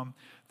come,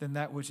 then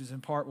that which is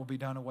in part will be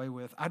done away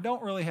with. I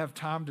don't really have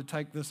time to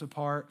take this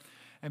apart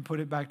and put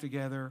it back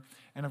together.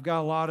 And I've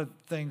got a lot of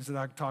things that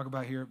I can talk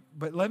about here.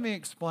 But let me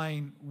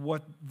explain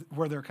where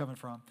they're coming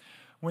from.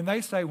 When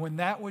they say, when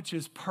that which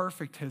is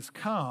perfect has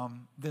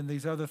come, then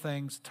these other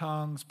things,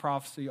 tongues,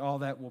 prophecy, all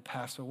that will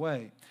pass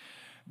away.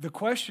 The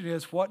question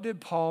is, what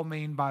did Paul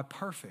mean by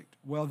perfect?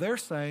 Well, they're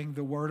saying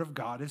the word of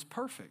God is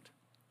perfect,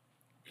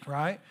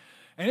 right?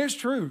 And it's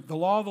true. The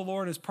law of the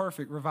Lord is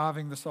perfect,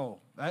 reviving the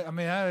soul. That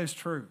is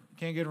true.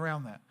 Can't get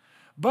around that.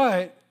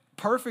 But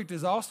perfect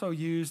is also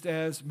used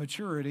as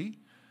maturity.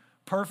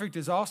 Perfect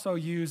is also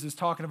used as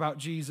talking about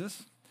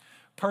Jesus.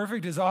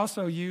 Perfect is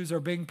also used, or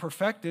being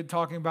perfected,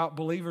 talking about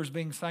believers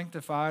being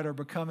sanctified or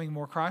becoming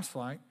more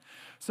Christ-like.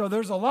 So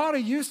there's a lot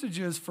of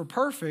usages for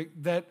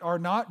perfect that are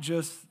not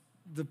just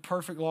the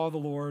perfect law of the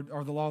Lord,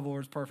 or the law of the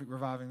Lord is perfect,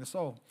 reviving the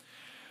soul.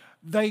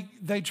 They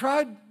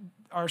tried,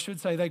 or I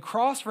should say, they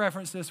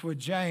cross-referenced this with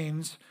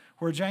James,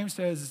 where James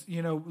says,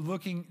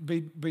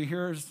 be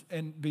hearers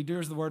and be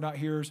doers of the word, not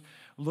hearers,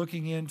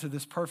 looking into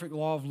this perfect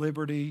law of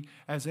liberty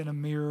as in a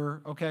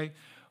mirror, okay?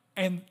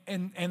 And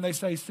they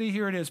say, see,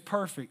 here it is,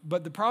 perfect.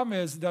 But the problem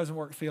is, it doesn't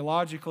work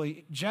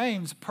theologically.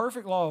 James,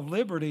 perfect law of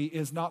liberty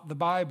is not the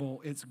Bible,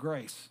 it's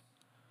grace.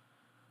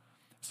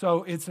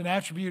 So it's an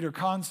attribute or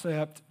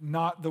concept,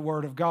 not the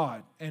Word of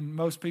God. And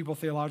most people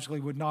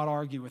theologically would not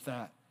argue with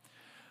that.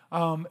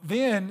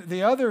 Then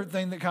the other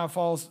thing that kind of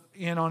falls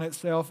in on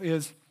itself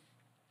is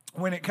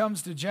when it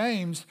comes to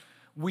James,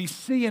 we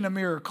see in a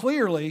mirror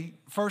clearly.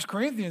 1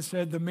 Corinthians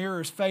said the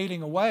mirror is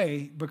fading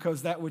away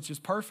because that which is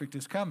perfect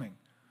is coming.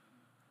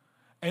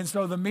 And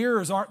so the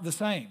mirrors aren't the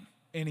same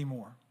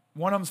anymore.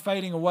 One of them's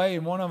fading away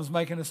and one of them's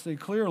making us see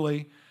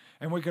clearly.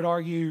 And we could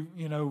argue,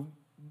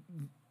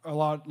 a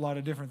lot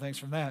of different things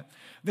from that.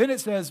 Then it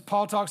says,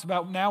 Paul talks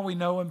about now we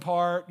know in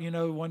part,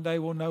 one day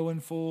we'll know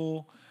in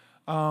full.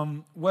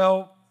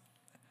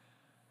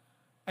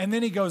 And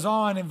then he goes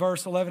on in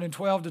verse 11 and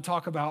 12 to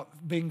talk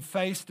about being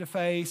face to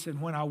face. And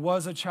when I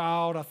was a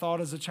child, I thought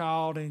as a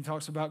child. And he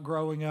talks about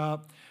growing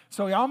up.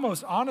 So he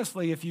almost,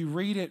 honestly, if you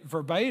read it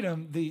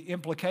verbatim, the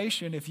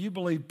implication, if you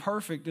believe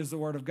perfect is the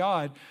word of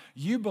God,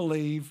 you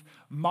believe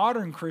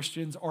modern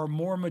Christians are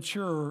more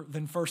mature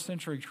than first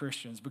century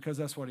Christians, because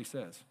that's what he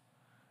says.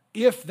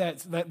 If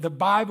that the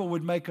Bible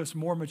would make us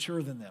more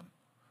mature than them.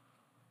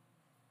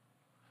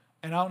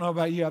 And I don't know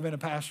about you, I've been a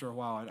pastor a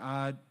while.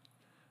 I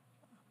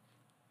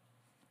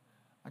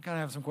kind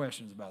of have some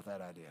questions about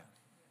that idea.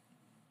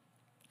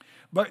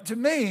 But to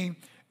me,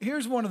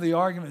 here's one of the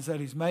arguments that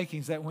he's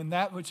making, is that when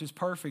that which is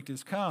perfect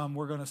is come,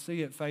 we're going to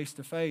see it face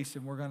to face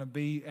and we're going to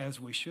be as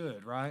we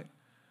should, right?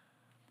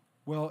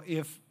 Well,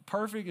 if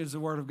perfect is the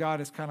word of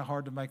God, it's kind of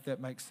hard to make that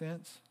make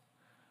sense.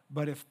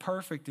 But if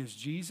perfect is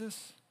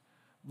Jesus,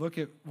 look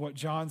at what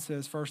John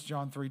says, 1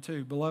 John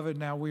 3:2. Beloved,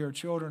 now we are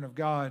children of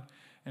God,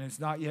 and it's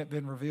not yet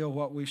been revealed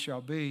what we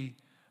shall be,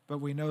 but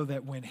we know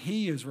that when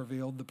he is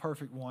revealed, the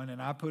perfect one, and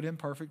I put in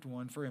perfect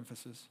one for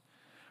emphasis,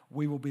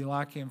 we will be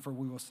like him, for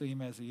we will see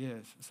him as he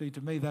is. See,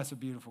 to me, that's a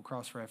beautiful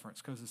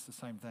cross-reference because it's the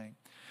same thing.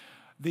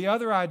 The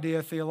other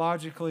idea,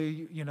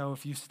 theologically,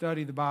 if you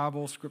study the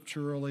Bible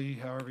scripturally,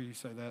 however you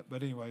say that,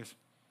 but anyways,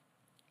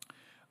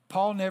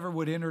 Paul never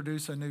would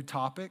introduce a new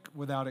topic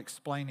without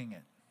explaining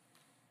it.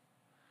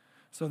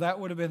 So that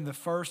would have been the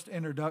first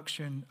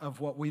introduction of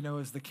what we know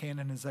as the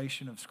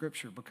canonization of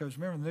Scripture. Because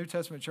remember, the New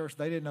Testament church,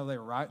 they didn't know they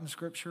were writing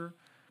Scripture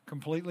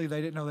completely.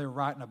 They didn't know they were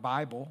writing a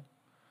Bible.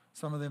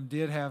 Some of them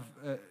did have,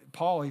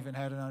 Paul even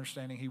had an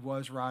understanding he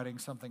was writing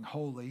something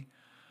holy.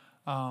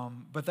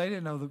 But they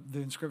didn't know the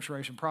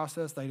inscripturation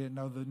process. They didn't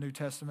know the New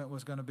Testament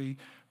was going to be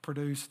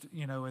produced,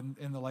 in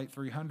the late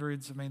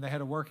 300s. I mean, they had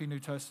a working New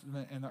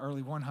Testament in the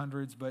early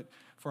 100s, but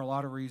for a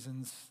lot of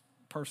reasons,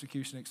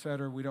 persecution, et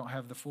cetera, we don't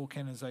have the full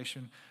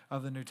canonization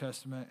of the New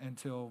Testament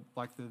until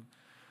like the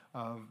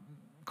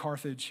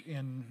Carthage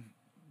in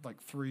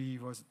like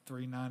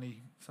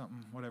 390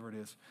 something, whatever it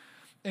is.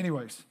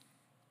 Anyways,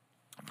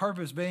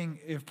 purpose being,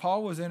 if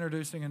Paul was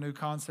introducing a new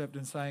concept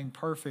and saying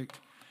perfect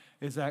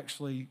is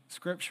actually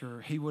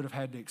Scripture, he would have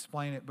had to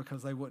explain it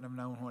because they wouldn't have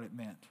known what it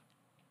meant.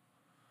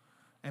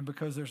 And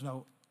because there's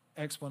no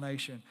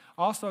explanation.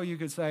 Also, you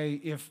could say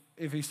if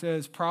he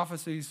says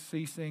prophecies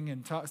ceasing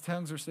and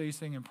tongues are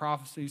ceasing and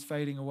prophecies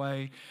fading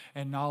away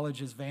and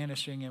knowledge is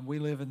vanishing and we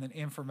live in an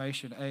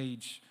information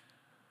age,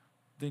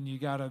 then you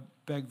got to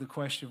beg the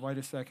question, wait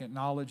a second,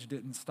 knowledge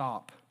didn't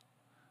stop.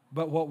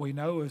 But what we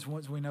know is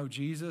once we know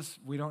Jesus,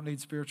 we don't need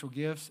spiritual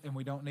gifts and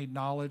we don't need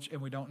knowledge and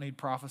we don't need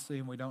prophecy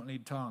and we don't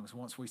need tongues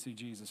once we see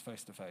Jesus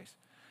face to face.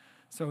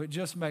 So it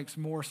just makes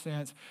more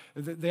sense.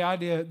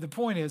 The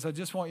point is, I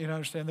just want you to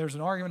understand there's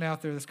an argument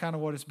out there that's kind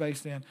of what it's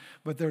based in,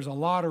 but there's a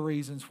lot of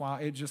reasons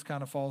why it just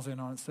kind of falls in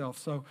on itself.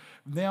 So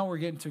now we're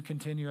getting to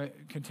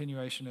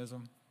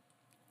continuationism.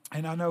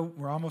 And I know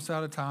we're almost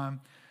out of time,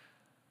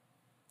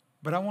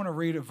 but I want to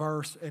read a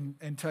verse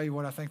and tell you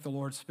what I think the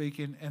Lord's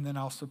speaking, and then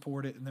I'll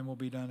support it, and then we'll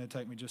be done. It'll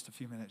take me just a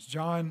few minutes.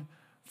 John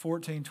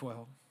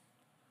 14:12.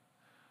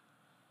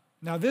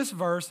 Now, this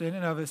verse in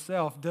and of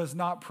itself does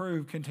not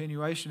prove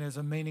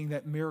continuationism, meaning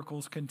that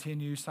miracles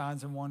continue,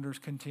 signs and wonders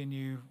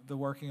continue, the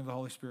working of the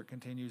Holy Spirit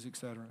continues,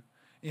 etc.,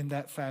 in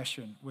that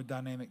fashion with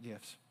dynamic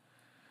gifts.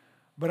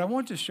 But I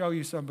want to show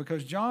you something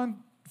because John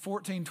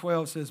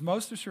 14:12 says,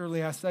 most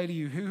assuredly I say to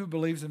you, who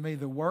believes in me,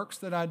 the works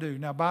that I do.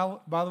 Now,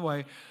 by the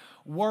way,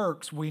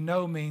 works we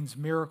know means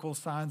miracles,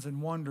 signs,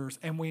 and wonders.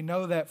 And we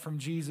know that from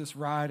Jesus'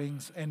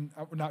 writings, and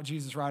not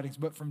Jesus' writings,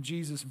 but from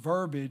Jesus'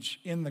 verbiage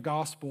in the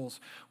Gospels.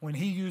 When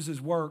he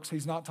uses works,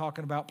 he's not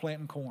talking about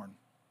planting corn.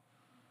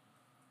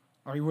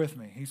 Are you with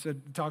me? He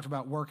talked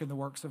about working the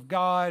works of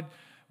God.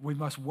 We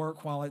must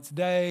work while it's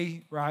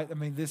day, right? I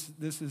mean, this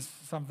is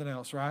something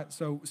else, right?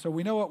 So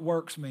we know what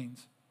works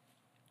means.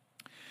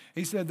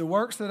 He said, the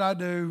works that I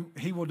do,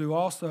 he will do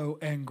also,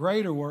 and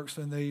greater works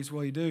than these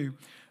will he do,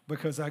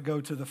 because I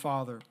go to the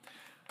Father.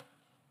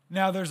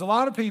 Now, there's a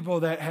lot of people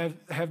that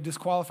have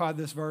disqualified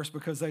this verse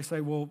because they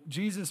say, well,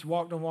 Jesus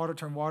walked on water,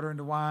 turned water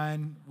into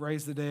wine,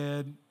 raised the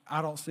dead.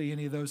 I don't see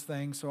any of those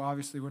things, so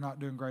obviously we're not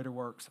doing greater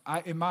works.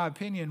 In my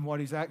opinion, what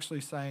he's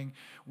actually saying,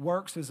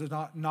 works is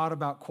not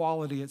about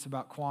quality, it's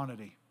about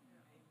quantity.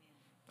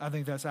 I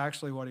think that's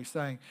actually what he's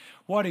saying.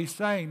 What he's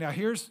saying, now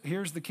here's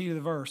the key to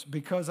the verse,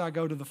 because I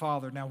go to the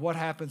Father. Now what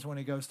happens when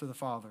he goes to the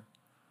Father?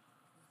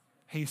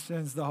 He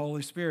sends the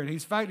Holy Spirit. In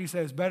fact, he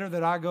says, better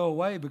that I go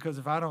away, because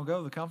if I don't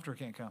go, the Comforter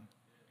can't come.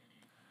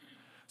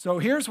 So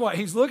here's what,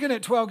 he's looking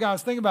at 12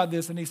 guys, think about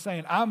this, and he's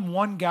saying, I'm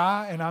one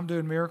guy and I'm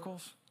doing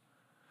miracles,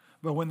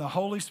 but when the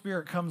Holy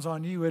Spirit comes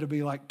on you, it'll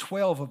be like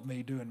 12 of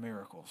me doing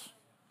miracles.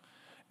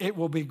 It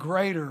will be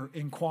greater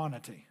in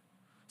quantity.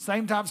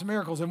 Same types of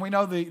miracles, and we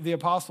know the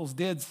apostles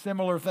did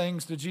similar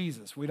things to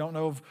Jesus. We don't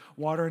know of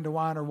water into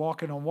wine or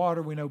walking on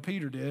water. We know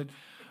Peter did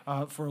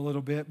for a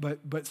little bit,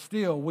 but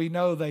still, we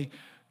know they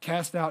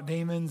cast out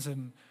demons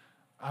and,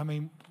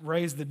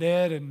 raised the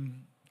dead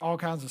and all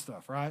kinds of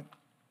stuff, right?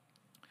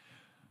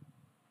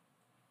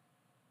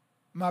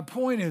 My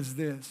point is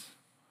this.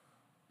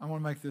 I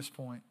want to make this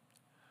point.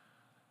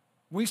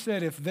 We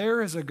said if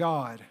there is a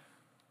God,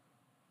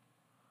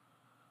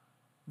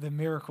 then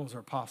miracles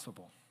are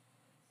possible.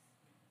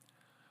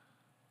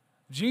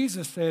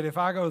 Jesus said, if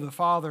I go to the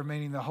Father,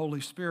 meaning the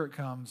Holy Spirit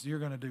comes, you're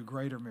going to do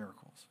greater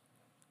miracles.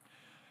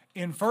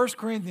 In 1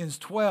 Corinthians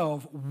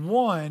 12,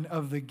 one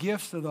of the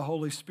gifts of the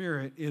Holy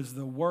Spirit is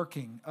the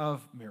working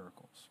of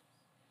miracles.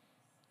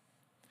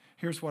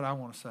 Here's what I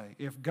want to say.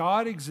 If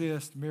God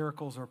exists,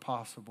 miracles are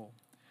possible.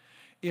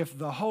 If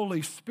the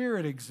Holy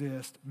Spirit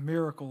exists,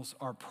 miracles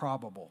are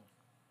probable.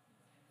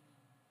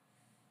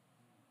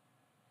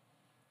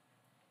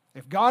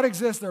 If God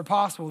exists, they're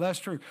possible. That's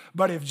true.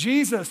 But if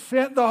Jesus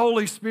sent the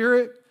Holy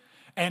Spirit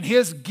and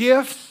his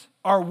gifts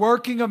are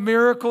working of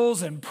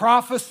miracles and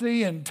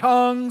prophecy and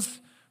tongues,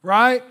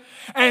 right?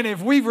 And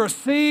if we've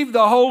received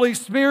the Holy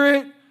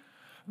Spirit,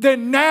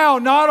 then now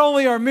not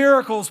only are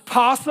miracles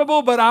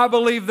possible, but I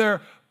believe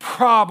they're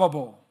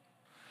probable.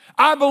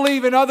 I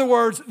believe, in other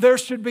words, there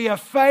should be a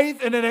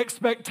faith and an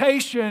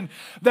expectation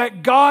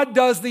that God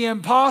does the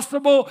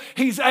impossible.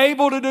 He's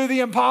able to do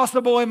the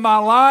impossible in my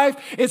life.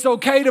 It's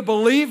okay to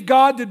believe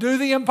God to do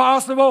the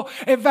impossible.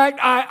 In fact,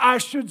 I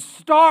should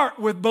start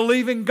with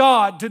believing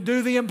God to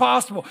do the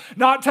impossible.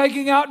 Not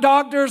taking out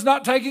doctors,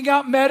 not taking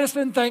out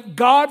medicine. Thank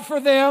God for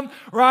them,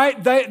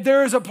 right?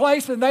 There is a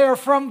place and they are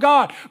from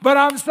God. But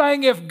I'm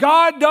saying if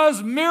God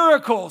does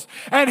miracles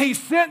and he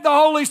sent the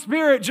Holy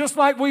Spirit just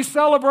like we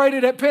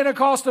celebrated at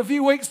Pentecost a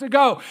few weeks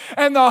ago,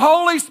 and the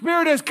Holy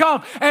Spirit has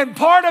come, and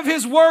part of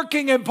his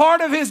working and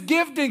part of his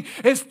gifting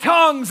is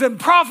tongues and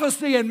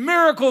prophecy and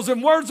miracles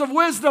and words of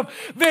wisdom,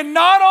 then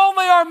not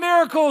only are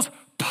miracles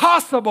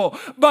possible,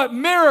 but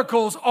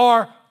miracles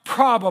are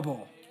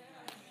probable.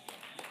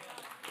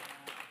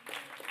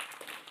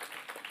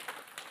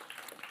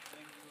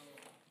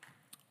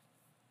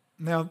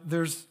 Now,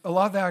 there's a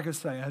lot that I could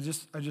say. I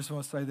just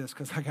want to say this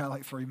because I got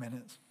like 3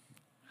 minutes.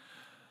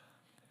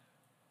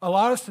 A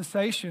lot of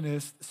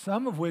cessationists,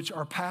 some of which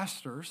are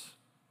pastors,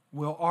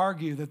 will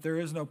argue that there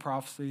is no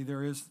prophecy,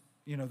 there's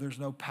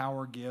no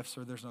power gifts,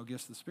 or there's no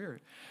gifts of the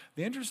Spirit.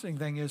 The interesting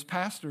thing is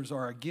pastors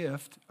are a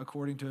gift,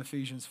 according to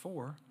Ephesians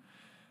 4,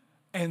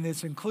 and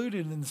it's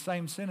included in the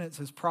same sentence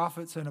as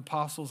prophets and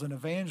apostles and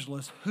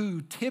evangelists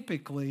who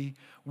typically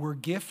were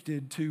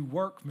gifted to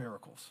work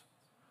miracles.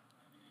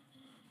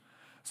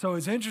 So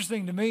it's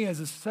interesting to me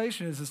as a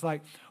cessationist, it's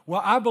like,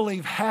 well, I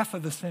believe half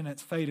of the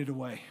sentence faded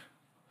away.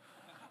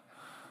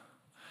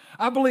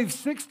 I believe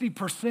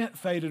 60%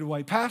 faded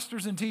away.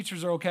 Pastors and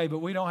teachers are okay, but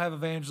we don't have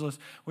evangelists,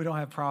 we don't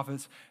have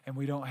prophets, and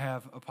we don't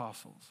have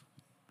apostles.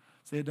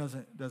 See, it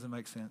doesn't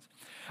make sense.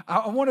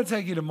 I want to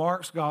take you to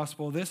Mark's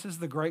gospel. This is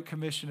the Great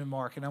Commission in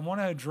Mark, and I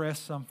want to address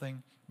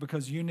something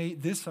because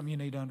this is something you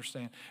need to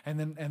understand. And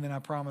then I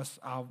promise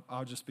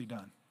I'll just be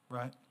done,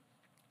 right?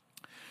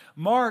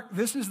 Mark,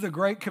 this is the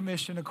Great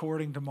Commission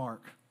according to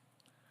Mark,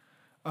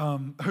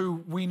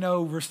 who we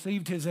know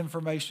received his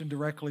information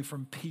directly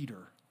from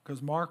Peter.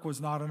 Because Mark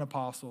was not an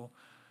apostle.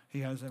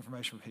 He has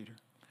information from Peter.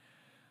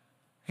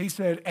 He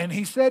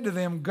said to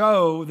them,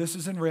 go, this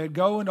is in red,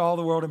 go into all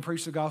the world and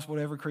preach the gospel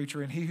to every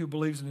creature, and he who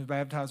believes and is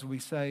baptized will be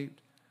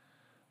saved.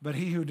 But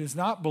he who does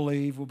not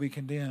believe will be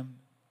condemned.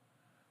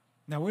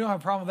 Now, we don't have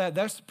a problem with that.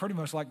 That's pretty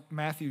much like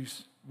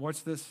Matthew's,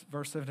 what's this,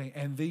 verse 17?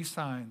 And these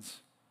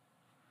signs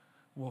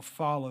will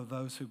follow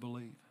those who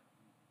believe.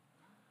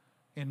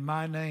 In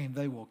my name,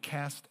 they will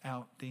cast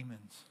out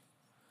demons.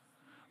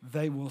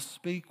 They will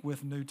speak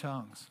with new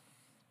tongues.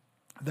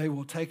 They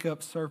will take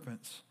up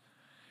serpents.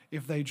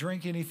 If they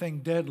drink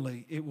anything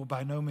deadly, it will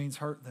by no means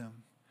hurt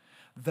them.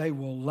 They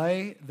will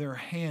lay their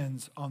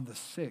hands on the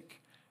sick,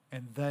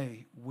 and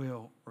they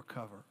will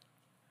recover.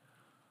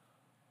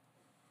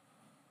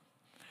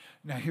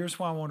 Now, here's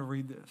why I want to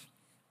read this.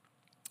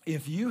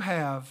 If you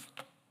have,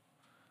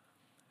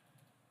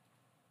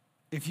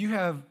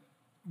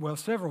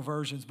 several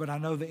versions, but I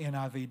know the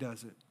NIV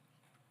does it.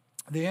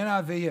 The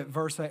NIV at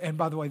verse 8, and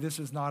by the way, this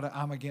is not,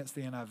 I'm against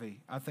the NIV.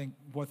 I think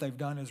what they've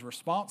done is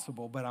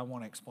responsible, but I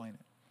want to explain it.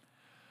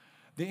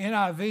 The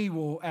NIV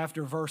will,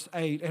 after verse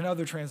 8, and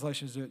other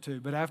translations do it too,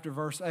 but after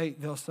verse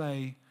 8, they'll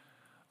say,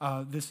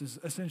 this is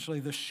essentially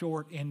the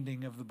short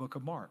ending of the book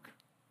of Mark.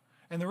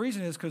 And the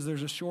reason is because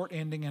there's a short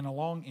ending and a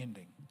long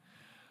ending.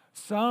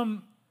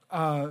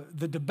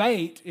 The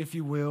debate, if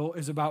you will,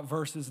 is about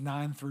verses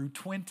 9 through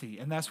 20.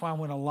 And that's why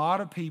when a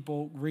lot of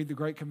people read the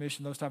Great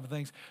Commission, those type of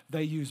things,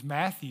 they use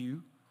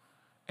Matthew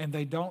and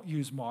they don't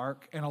use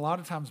Mark. And a lot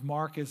of times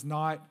Mark is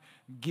not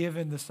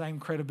given the same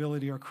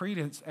credibility or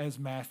credence as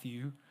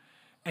Matthew.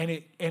 And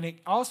it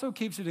also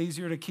keeps it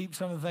easier to keep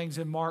some of the things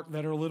in Mark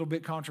that are a little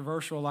bit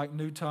controversial, like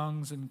new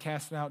tongues and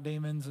casting out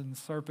demons and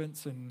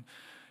serpents and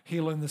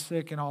healing the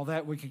sick and all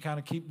that. We can kind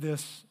of keep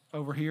this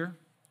over here.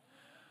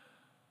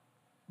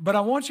 But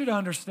I want you to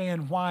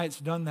understand why it's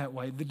done that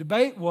way. The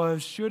debate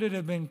was, should it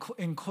have been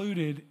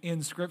included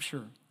in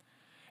Scripture?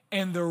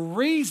 And the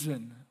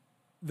reason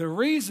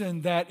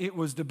that it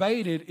was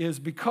debated is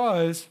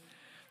because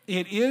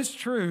it is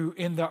true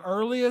in the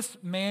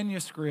earliest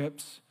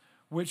manuscripts,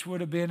 which would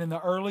have been in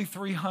the early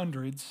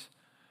 300s,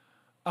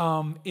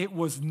 it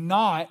was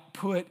not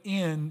put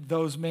in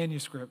those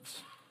manuscripts.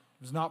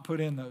 It was not put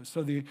in those.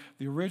 So the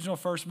original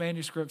first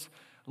manuscripts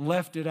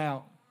left it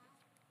out.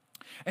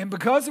 And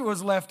because it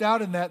was left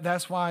out in that,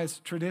 that's why it's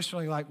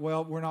traditionally like,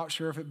 well, we're not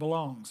sure if it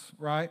belongs,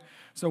 right?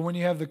 So when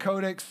you have the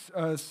Codex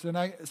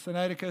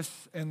Sinaiticus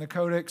and the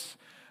Codex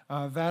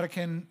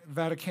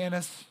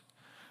Vaticanus,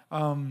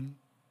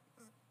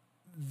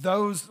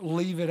 those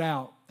leave it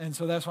out. And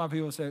so that's why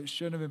people say it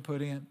shouldn't have been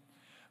put in.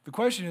 The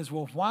question is,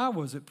 well, why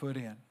was it put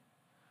in?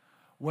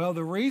 Well,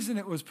 the reason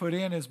it was put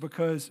in is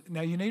because,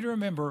 now you need to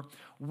remember,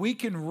 we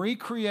can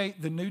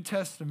recreate the New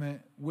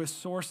Testament with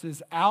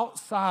sources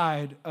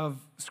outside of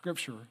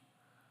Scripture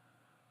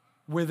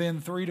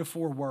within 3 to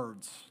 4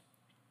 words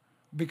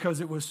because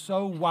it was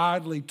so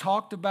widely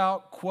talked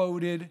about,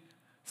 quoted,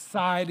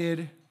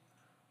 cited,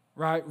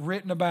 right,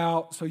 written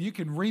about. So you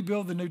can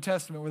rebuild the New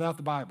Testament without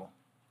the Bible.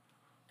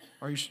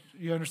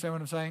 You understand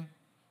what I'm saying?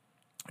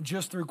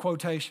 Just through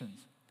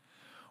quotations.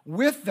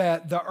 With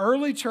that, the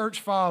early church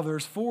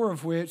fathers, 4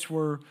 of which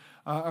were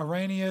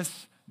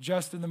Irenaeus,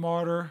 Justin the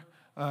Martyr,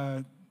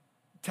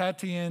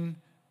 Tatian,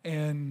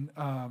 and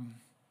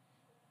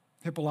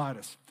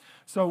Hippolytus.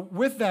 So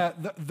with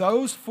that,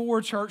 those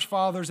 4 church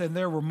fathers, and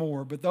there were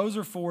more, but those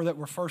are 4 that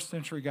were first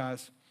century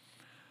guys.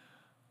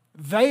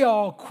 They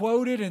all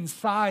quoted and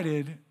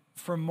cited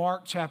from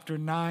Mark chapter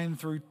 9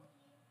 through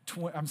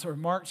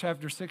Mark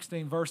chapter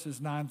 16, verses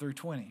 9 through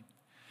 20.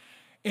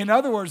 In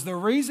other words, the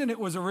reason it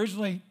was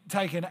originally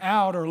taken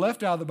out or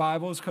left out of the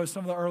Bible is because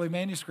some of the early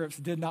manuscripts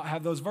did not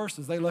have those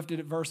verses. They left it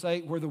at verse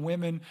 8 where the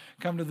women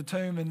come to the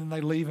tomb and then they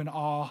leave in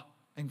awe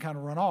and kind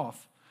of run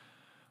off.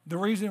 The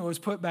reason it was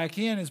put back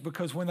in is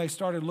because when they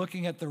started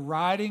looking at the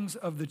writings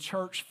of the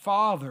church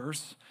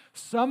fathers,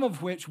 some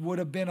of which would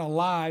have been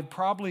alive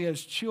probably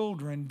as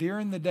children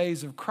during the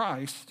days of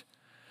Christ,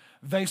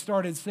 they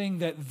started seeing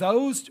that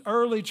those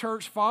early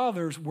church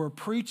fathers were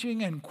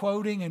preaching and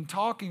quoting and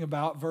talking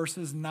about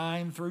verses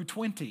 9 through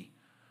 20.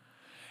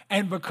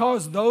 And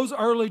because those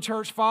early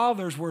church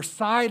fathers were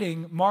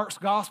citing Mark's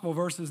gospel,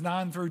 verses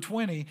 9 through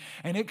 20,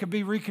 and it could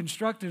be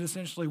reconstructed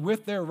essentially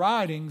with their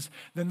writings,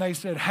 then they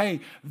said, hey,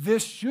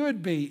 this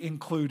should be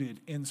included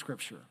in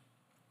Scripture.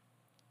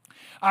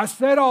 I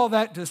said all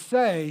that to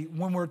say,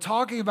 when we're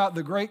talking about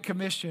the Great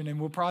Commission, and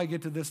we'll probably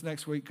get to this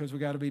next week because we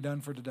got to be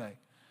done for today.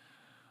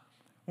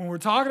 When we're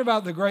talking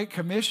about the Great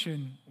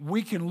Commission,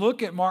 we can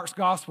look at Mark's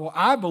gospel,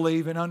 I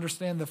believe, and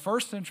understand the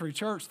first century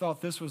church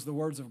thought this was the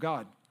words of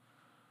God.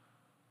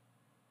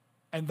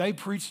 And they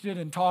preached it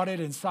and taught it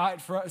and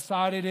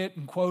cited it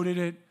and quoted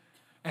it.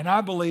 And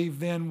I believe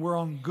then we're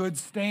on good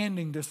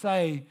standing to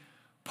say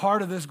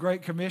part of this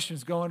Great Commission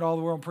is go into all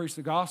the world and preach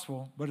the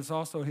gospel, but it's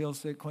also heal the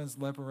sick, cleanse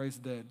the leper, raise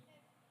the dead,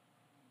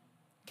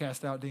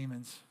 cast out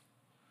demons.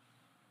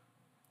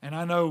 And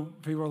I know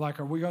people are like,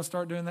 are we going to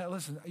start doing that?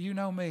 Listen, you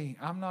know me.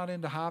 I'm not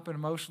into hype and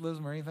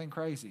emotionalism or anything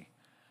crazy.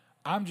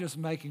 I'm just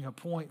making a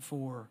point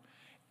for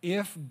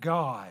if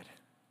God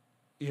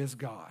is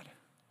God,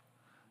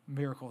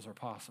 miracles are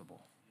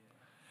possible.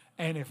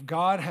 And if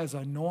God has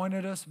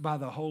anointed us by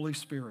the Holy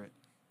Spirit,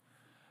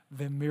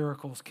 then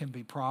miracles can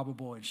be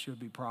probable and should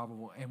be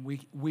probable. And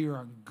we are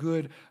on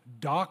good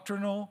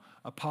doctrinal,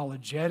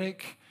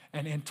 apologetic,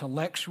 and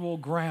intellectual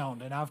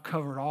ground. And I've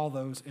covered all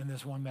those in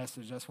this one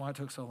message. That's why it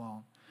took so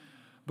long.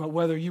 But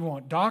whether you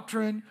want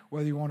doctrine,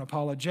 whether you want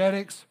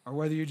apologetics, or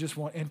whether you just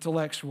want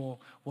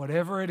intellectual,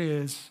 whatever it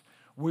is,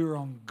 we're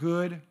on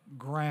good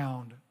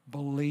ground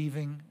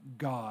believing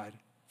God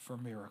for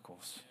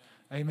miracles.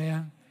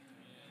 Amen?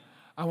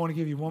 I want to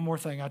give you one more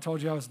thing. I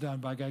told you I was done,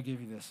 but I got to give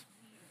you this.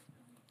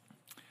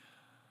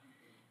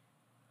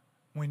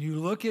 When you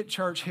look at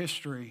church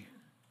history,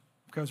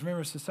 because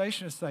remember,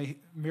 cessationists say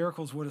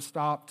miracles would have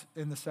stopped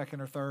in the 2nd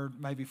or 3rd,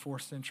 maybe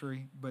 4th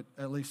century, but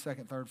at least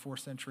 2nd, 3rd, 4th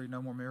century,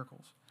 no more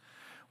miracles.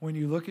 When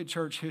you look at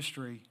church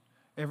history,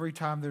 every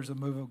time there's a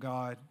move of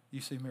God, you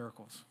see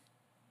miracles.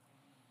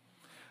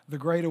 The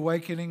Great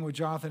Awakening with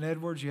Jonathan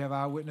Edwards, you have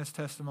eyewitness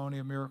testimony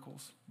of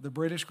miracles. The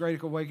British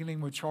Great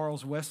Awakening with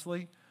Charles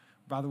Wesley,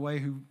 by the way,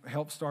 who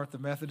helped start the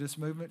Methodist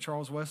movement,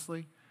 Charles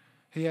Wesley,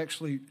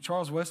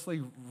 Charles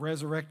Wesley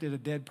resurrected a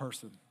dead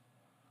person.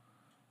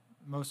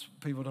 Most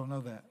people don't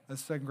know that.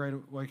 That's the Second Great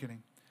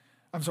Awakening.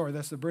 I'm sorry,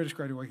 that's the British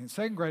Great Awakening.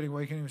 Second Great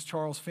Awakening was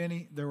Charles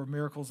Finney. There were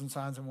miracles and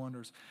signs and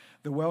wonders.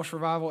 The Welsh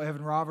Revival,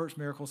 Evan Roberts,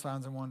 miracles,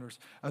 signs and wonders.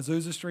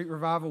 Azusa Street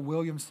Revival,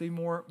 William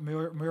Seymour,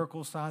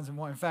 miracles, signs and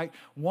wonders. In fact,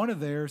 one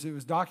of theirs, it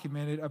was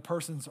documented, a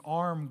person's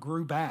arm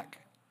grew back.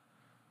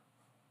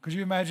 Could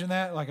you imagine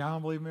that? Like, I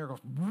don't believe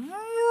miracles.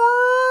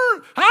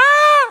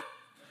 Ah!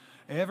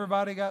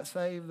 Everybody got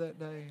saved that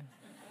day.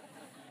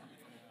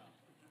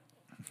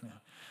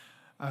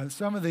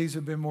 Some of these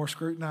have been more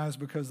scrutinized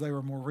because they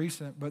were more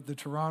recent, but the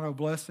Toronto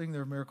Blessing,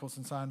 there are miracles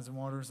and signs and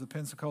wonders. The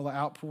Pensacola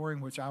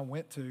Outpouring, which I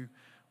went to,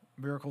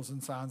 miracles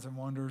and signs and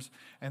wonders.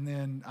 And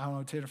then,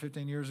 10 or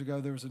 15 years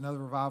ago, there was another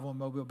revival in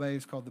Mobile Bay.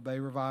 It's called the Bay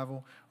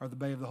Revival, or the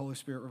Bay of the Holy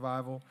Spirit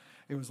Revival.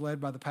 It was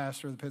led by the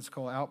pastor of the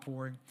Pensacola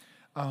Outpouring.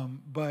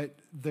 But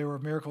there were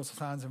miracles and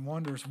signs and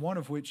wonders, one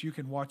of which you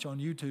can watch on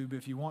YouTube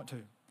if you want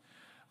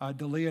to.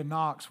 Delia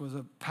Knox was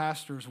a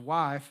pastor's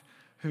wife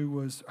who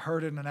was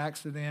hurt in an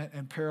accident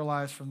and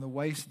paralyzed from the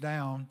waist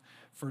down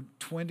for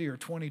 20 or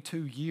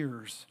 22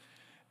 years.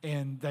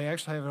 And they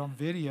actually have it on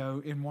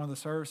video in one of the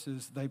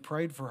services. They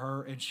prayed for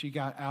her, and she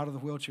got out of the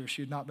wheelchair.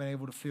 She had not been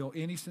able to feel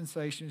any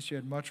sensations. She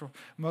had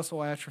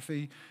muscle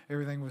atrophy.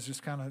 Everything was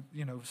just kind of,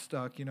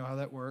 stuck. You know how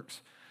that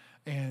works.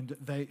 And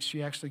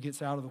she actually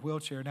gets out of the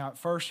wheelchair. Now, at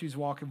first, she's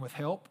walking with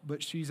help,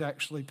 but she's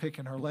actually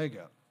picking her leg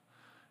up.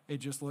 It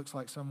just looks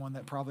like someone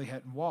that probably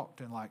hadn't walked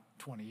in like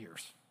 20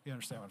 years. You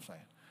understand what I'm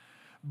saying?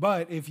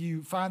 But if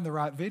you find the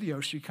right video,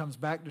 she comes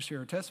back to share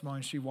her testimony,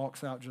 and she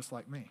walks out just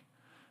like me.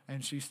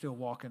 And she's still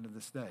walking to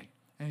this day.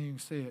 And you can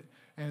see it,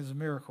 and it's a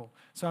miracle.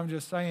 So I'm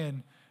just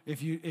saying,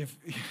 if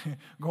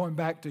going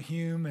back to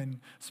Hume and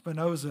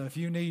Spinoza, if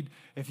you need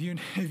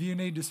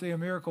to see a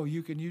miracle,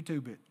 you can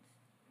YouTube it.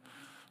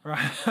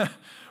 Right?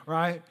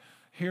 Right?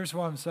 Here's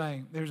what I'm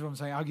saying.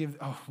 I'll give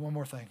one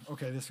more thing.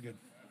 Okay, this is good.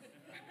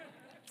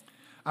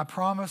 I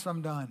promise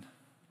I'm done.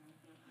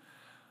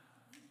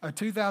 A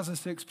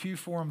 2006 Pew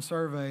Forum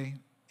survey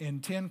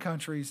in 10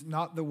 countries,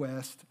 not the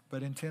West,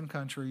 but in 10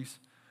 countries.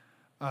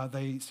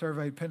 They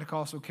surveyed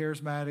Pentecostal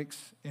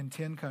charismatics in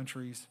 10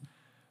 countries.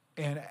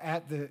 And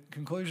at the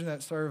conclusion of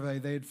that survey,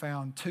 they had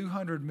found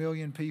 200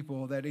 million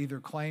people that either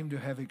claimed to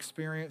have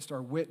experienced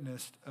or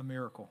witnessed a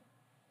miracle.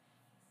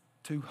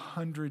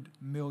 200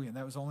 million.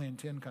 That was only in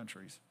 10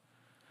 countries.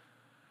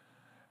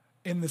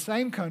 In the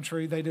same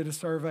country, they did a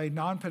survey,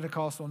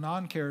 non-Pentecostal,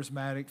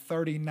 non-charismatic,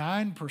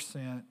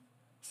 39%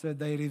 said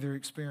they had either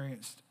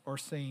experienced or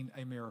seen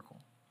a miracle.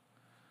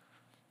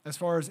 As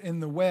far as in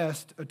the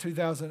West, a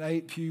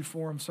 2008 Pew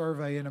Forum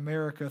survey in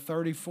America,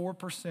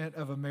 34%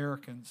 of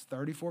Americans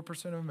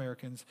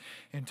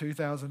in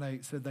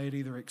 2008 said they had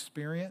either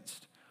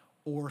experienced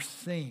or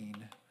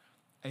seen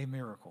a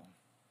miracle.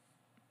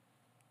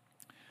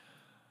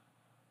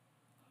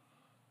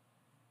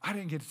 I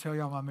didn't get to tell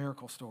y'all my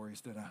miracle stories,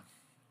 did I?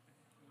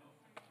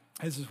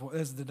 This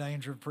is the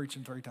danger of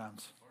preaching 3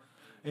 times.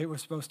 It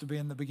was supposed to be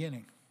in the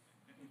beginning.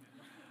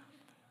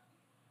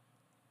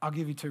 I'll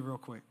give you 2 real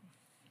quick.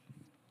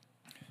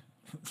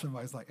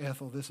 Somebody's like,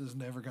 Ethel, this is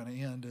never going to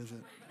end, is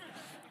it?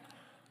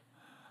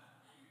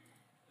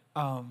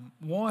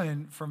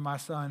 One from my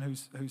son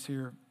who's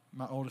here,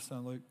 my oldest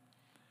son, Luke,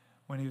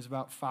 when he was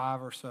about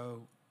 5 or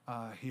so,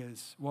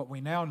 what we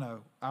now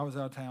know, I was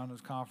out of town at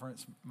a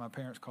conference. My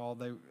parents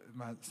called.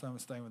 My son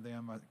was staying with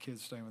them. My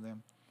kids were staying with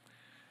them.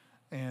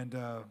 And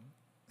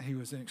he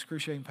was in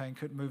excruciating pain,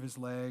 couldn't move his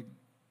leg.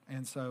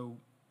 And so,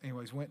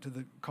 anyways,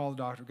 called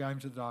the doctor, got him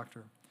to the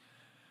doctor.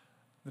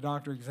 The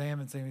doctor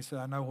examines him. He said,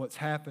 I know what's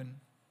happened.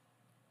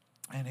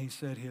 And he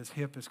said his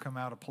hip has come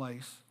out of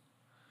place.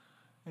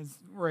 It's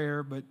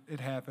rare, but it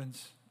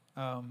happens.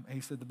 He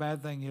said the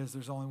bad thing is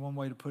there's only one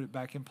way to put it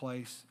back in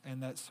place,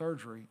 and that's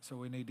surgery. So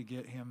we need to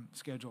get him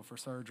scheduled for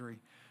surgery.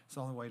 It's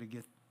the only way to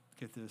get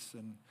this,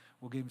 and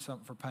we'll give him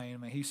something for pain. I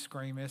mean, he's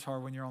screaming. It's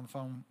hard when you're on the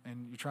phone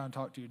and you're trying to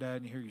talk to your dad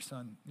and you hear your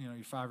son, your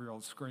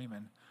 5-year-old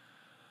screaming.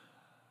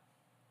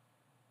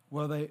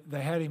 Well, they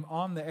had him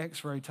on the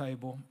x-ray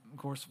table. Of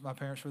course, my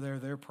parents were there.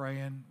 They're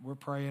praying. We're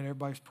praying.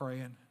 Everybody's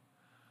praying.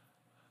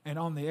 And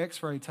on the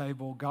x-ray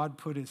table, God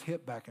put his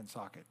hip back in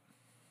socket.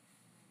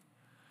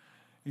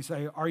 You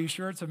say, are you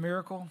sure it's a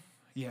miracle?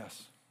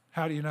 Yes.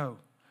 How do you know?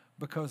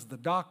 Because the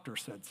doctor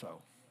said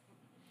so.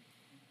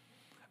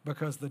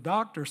 Because the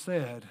doctor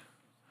said,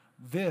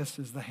 this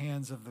is the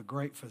hands of the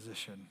great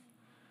physician.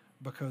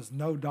 Because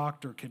no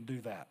doctor can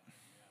do that.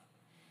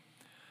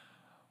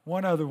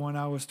 One other one,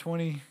 I was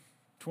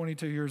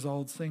 22 years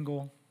old,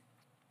 single.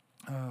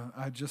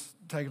 I'd just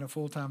taken a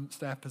full-time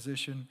staff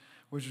position,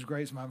 which was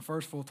great. It's my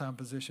first full-time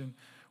position,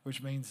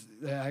 which means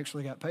that I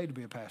actually got paid to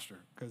be a pastor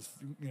because,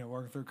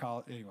 working through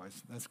college.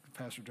 Anyways, that's a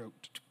pastor joke.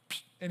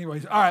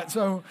 Anyways, all right,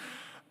 so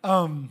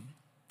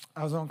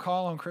I was on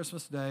call on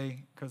Christmas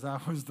Day because I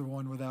was the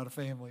one without a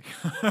family.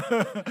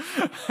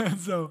 And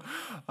so,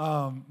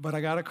 but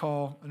I got a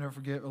call. I'll never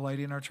forget, a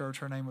lady in our church.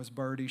 Her name was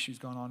Birdie. She's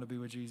gone on to be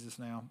with Jesus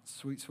now.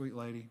 Sweet, sweet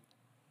lady.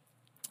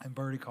 And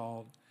Birdie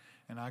called,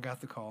 and I got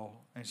the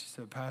call, and she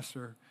said,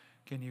 Pastor,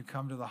 Can you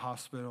come to the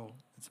hospital?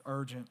 It's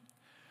urgent.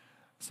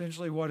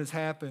 Essentially what has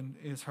happened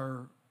is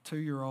her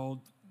 2-year-old,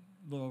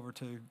 a little over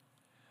 2,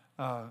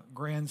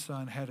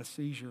 grandson had a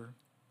seizure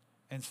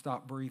and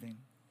stopped breathing.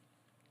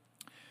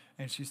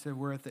 And she said,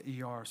 we're at the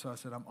ER. So I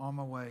said, I'm on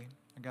my way.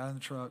 I got in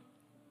the truck,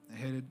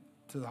 headed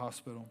to the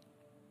hospital.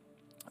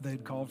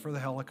 They'd called for the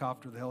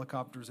helicopter. The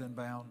helicopter's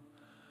inbound.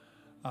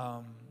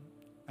 And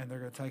they're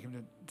going to take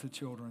him to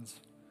Children's.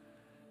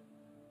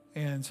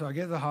 And so I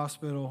get to the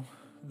hospital,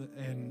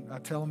 and I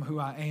tell them who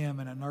I am,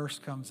 and a nurse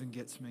comes and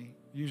gets me.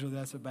 Usually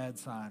that's a bad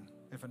sign.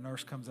 If a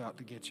nurse comes out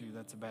to get you,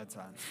 that's a bad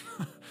sign.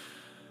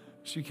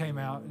 She came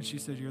out, and she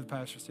said, you're the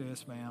pastor? I said,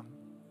 yes, ma'am.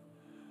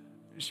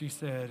 She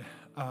said,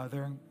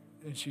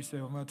 and she said,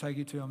 I'm going to take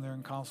you to them. They're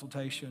in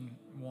consultation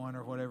 1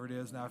 or whatever it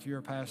is. Now, if you're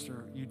a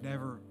pastor,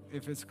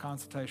 if it's a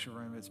consultation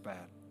room, it's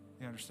bad.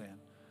 You understand?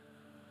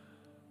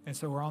 And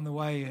so we're on the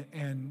way,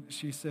 and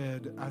I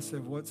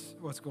said,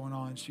 what's going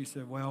on? She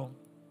said, well,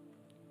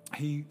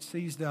 he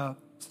seized up,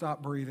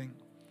 stopped breathing.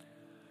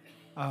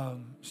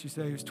 She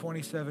said he was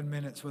 27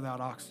 minutes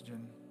without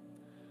oxygen.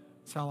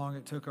 That's how long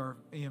it took our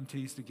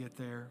EMTs to get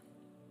there.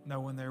 No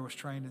one there was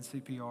trained in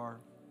CPR.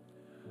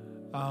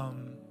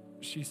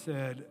 She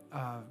said,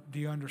 do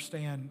you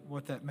understand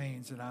what that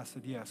means? And I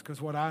said, yes,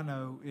 because what I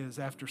know is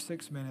after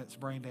 6 minutes,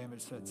 brain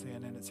damage sets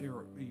in, and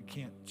you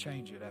can't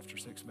change it after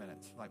 6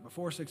 minutes. Like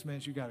before 6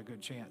 minutes, you got a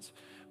good chance.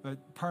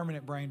 But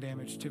permanent brain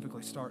damage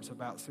typically starts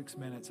about 6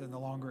 minutes, and the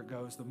longer it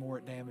goes, the more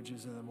it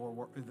damages and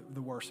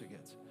the worse it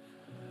gets.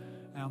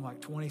 And I'm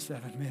like,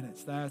 27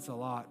 minutes, that's a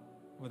lot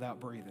without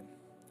breathing.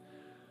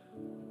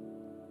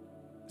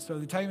 So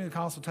they take me to the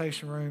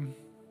consultation room,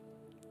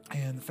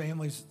 and the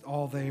family's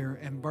all there,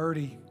 and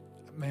Birdie,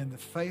 man, the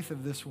faith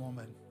of this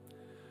woman,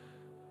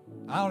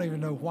 I don't even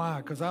know why,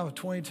 because I'm a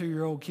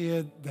 22-year-old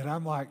kid that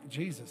I'm like,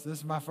 Jesus, this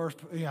is my first,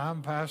 I'm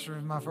a pastor,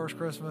 it's my first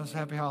Christmas,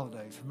 happy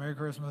holidays, Merry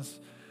Christmas,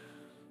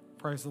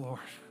 praise the Lord.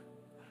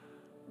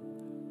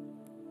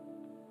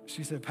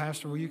 She said,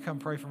 Pastor, will you come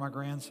pray for my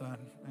grandson?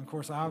 And of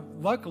course,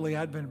 luckily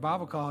I'd been to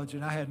Bible college,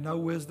 and I had no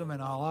wisdom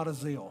and a lot of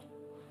zeal.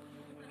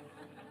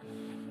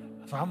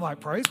 So I'm like,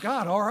 praise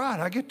God, all right,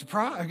 I get to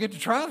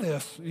try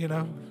this,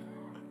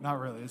 Not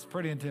really. It's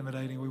pretty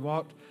intimidating. We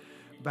walked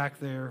back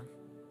there.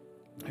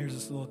 Here's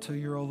this little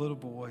 2-year-old little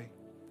boy,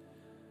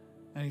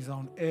 and he's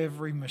on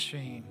every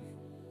machine,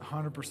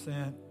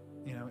 100%,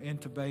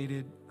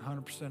 intubated,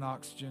 100%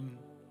 oxygen,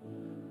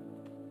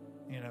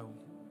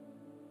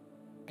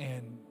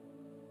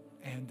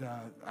 and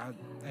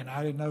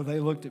I didn't know. They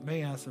looked at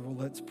me, and I said, well,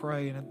 let's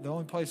pray. And the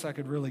only place I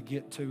could really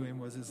get to him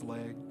was his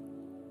leg.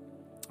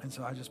 And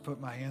so I just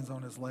put my hands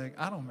on his leg.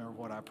 I don't remember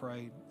what I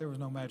prayed. There was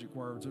no magic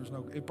words.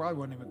 It probably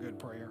wasn't even a good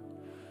prayer.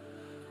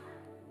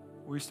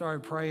 We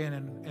started praying,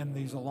 and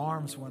these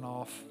alarms went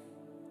off.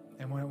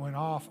 And when it went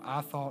off, I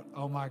thought,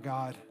 oh my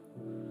God,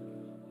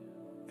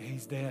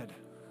 he's dead.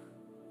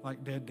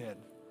 Like dead.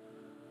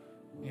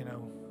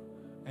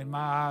 And my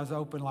eyes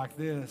opened like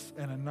this,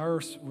 and a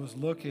nurse was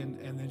looking,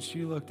 and then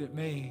she looked at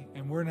me,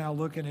 and we're now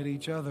looking at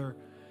each other,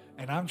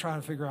 and I'm trying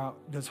to figure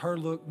out, does her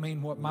look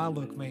mean what my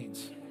look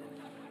means?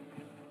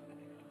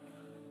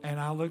 And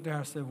I looked at her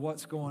and said,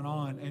 what's going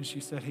on? And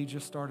she said, he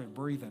just started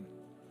breathing.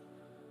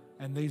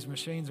 And these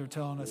machines are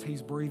telling us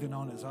he's breathing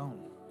on his own.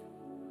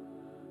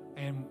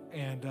 And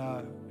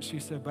she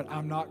said, but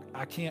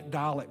I can't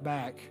dial it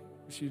back.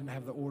 She didn't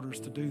have the orders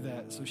to do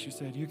that. So she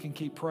said, you can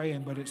keep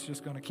praying, but it's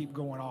just going to keep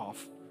going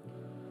off.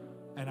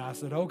 And I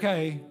said,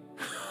 okay.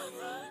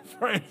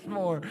 Praise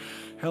more.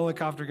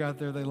 Helicopter got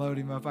there. They loaded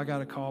him up. I got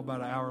a call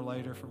about an hour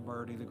later from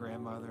Birdie, the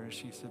grandmother. And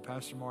she said,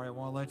 Pastor Marty, I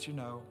want to let you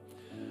know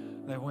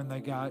that when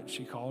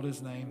she called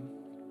his name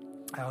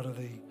out of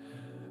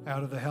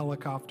the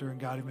helicopter and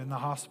got him in the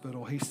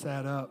hospital, he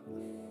sat up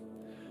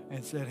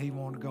and said he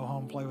wanted to go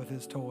home and play with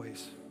his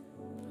toys.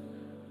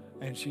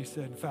 And she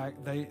said, in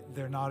fact,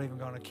 they're not even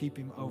going to keep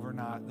him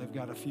overnight. They've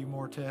got a few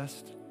more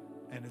tests,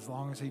 and as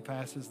long as he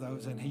passes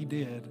those, and he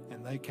did,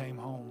 and they came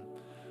home,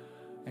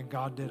 and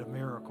God did a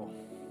miracle.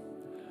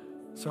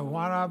 So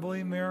why do I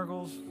believe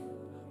miracles?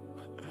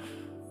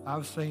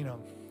 I've seen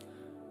them.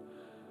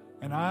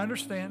 And I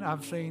understand.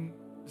 I've seen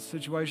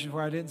situations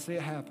where I didn't see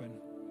it happen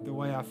the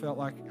way I felt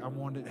like I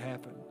wanted it to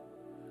happen.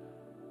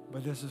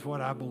 But this is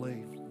what I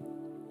believe.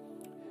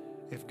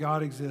 If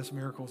God exists,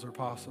 miracles are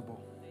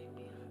possible.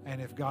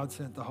 And if God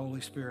sent the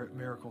Holy Spirit,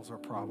 miracles are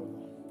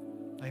probable.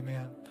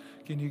 Amen.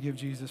 Can you give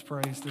Jesus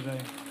praise today?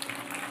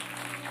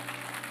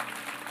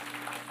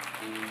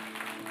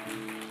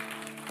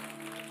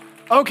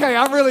 Okay,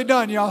 I'm really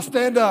done, y'all.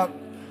 Stand up.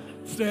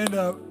 Stand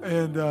up.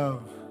 And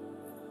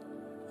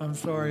I'm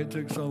sorry it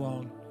took so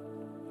long.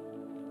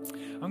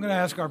 I'm going to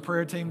ask our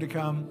prayer team to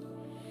come.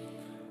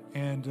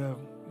 And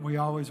we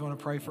always want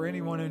to pray for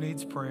anyone who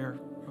needs prayer.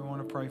 We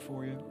want to pray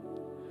for you.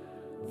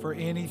 For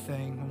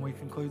anything when we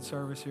conclude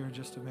service here in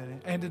just a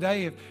minute. And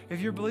today,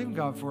 if you're believing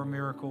God for a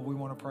miracle, we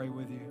want to pray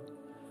with you.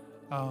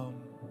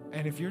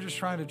 And if you're just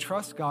trying to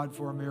trust God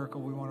for a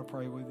miracle, we want to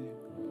pray with you.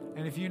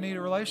 And if you need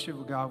a relationship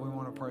with God, we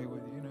want to pray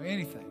with you.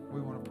 Anything,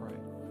 we want to pray.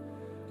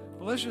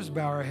 But let's just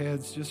bow our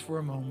heads just for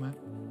a moment.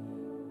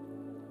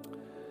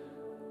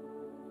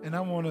 And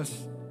I want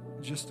us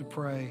just to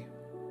pray.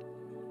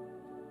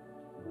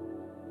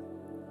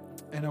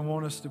 And I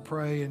want us to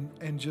pray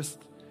and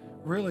just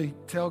really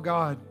tell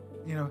God,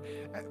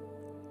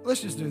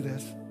 let's just do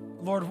this.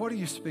 Lord, what are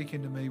you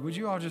speaking to me? Would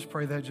you all just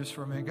pray that just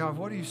for a minute? God,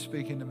 what are you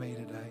speaking to me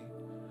today?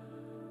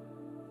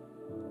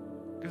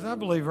 Because I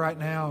believe right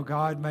now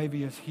God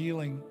maybe is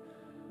healing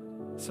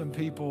some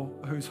people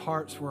whose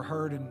hearts were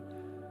hurt and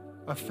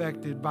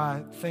affected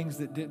by things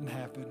that didn't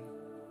happen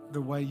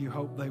the way you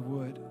hoped they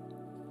would.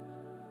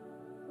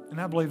 And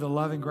I believe the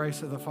loving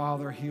grace of the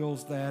Father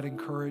heals that,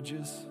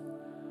 encourages.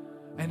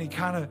 And he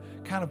kind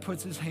of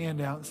puts his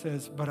hand out and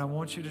says, but I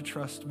want you to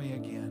trust me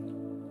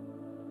again.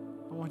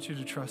 I want you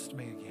to trust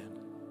me again.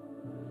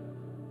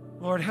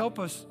 Lord, help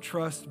us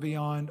trust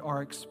beyond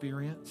our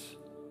experience.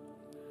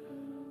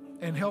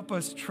 And help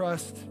us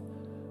trust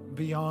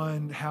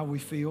beyond how we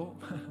feel.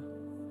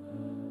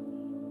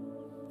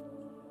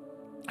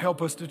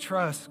 Help us to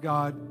trust,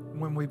 God,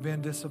 when we've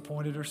been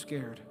disappointed or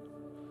scared.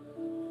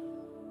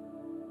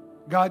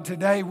 God,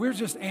 today we're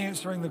just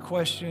answering the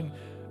question,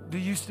 do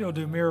you still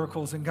do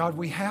miracles? And God,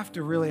 we have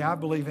to really, I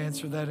believe,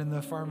 answer that in the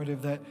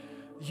affirmative, that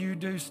you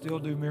do still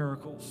do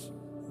miracles.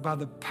 By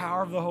the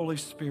power of the Holy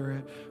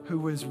Spirit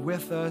who is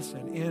with us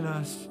and in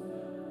us,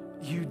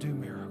 you do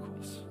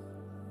miracles.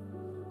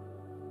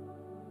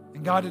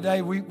 And God,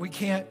 today we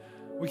can't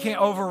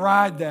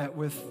override that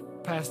with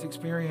past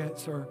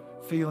experience or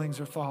feelings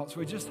or thoughts.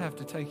 We just have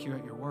to take you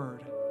at your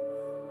word.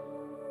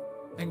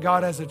 And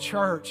God, as a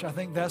church, I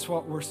think that's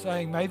what we're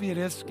saying. Maybe it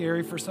is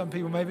scary for some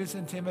people. Maybe it's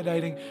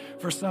intimidating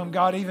for some.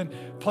 God, even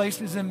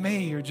places in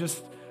me are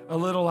just a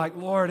little like,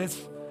 Lord, it's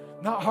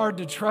not hard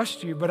to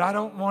trust you, but I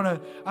don't want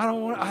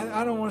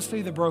to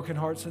see the broken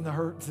hearts and the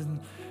hurts. And,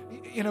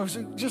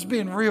 so just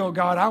being real,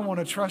 God, I want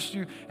to trust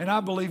you, and I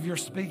believe you're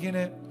speaking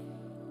it.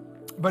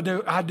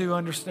 But I do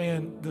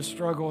understand the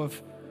struggle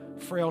of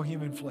frail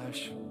human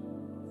flesh.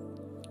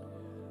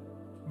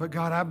 But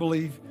God, I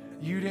believe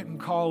you didn't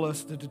call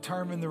us to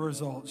determine the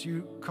results.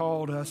 You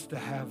called us to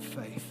have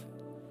faith.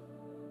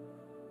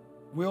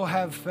 We'll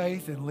have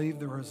faith and leave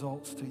the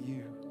results to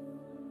you.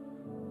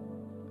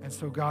 And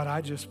so, God,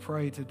 I just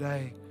pray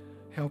today,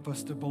 help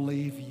us to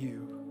believe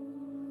you,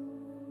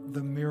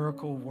 the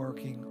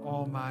miracle-working,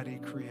 almighty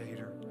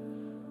creator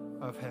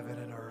of heaven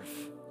and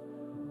earth.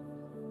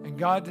 And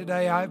God,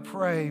 today I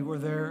pray where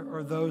there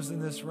are those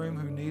in this room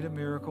who need a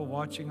miracle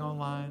watching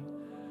online.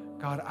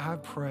 God, I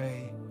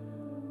pray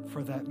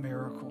for that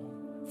miracle,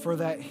 for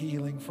that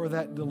healing, for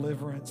that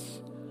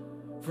deliverance,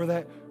 for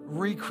that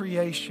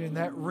recreation,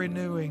 that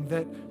renewing,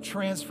 that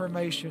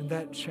transformation,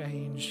 that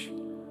change.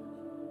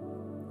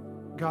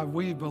 God,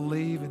 we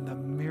believe in the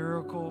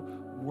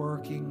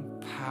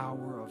miracle-working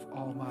power of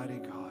Almighty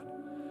God.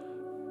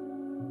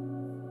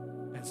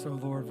 And so,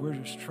 Lord, we're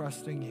just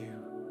trusting you.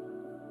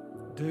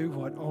 Do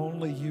what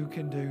only you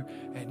can do.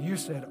 And you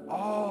said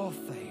all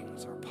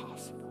things are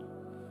possible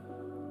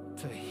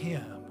to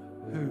him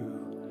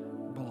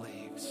who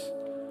believes.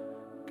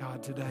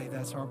 God, today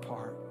that's our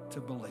part, to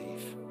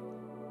believe.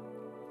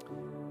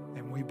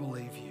 And we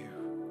believe you.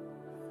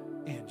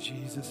 In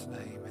Jesus'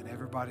 name. And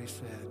everybody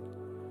said,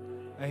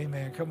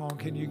 amen. Come on,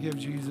 can you give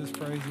Jesus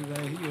praise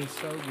today? He is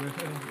so good.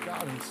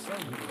 God is so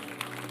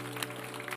good.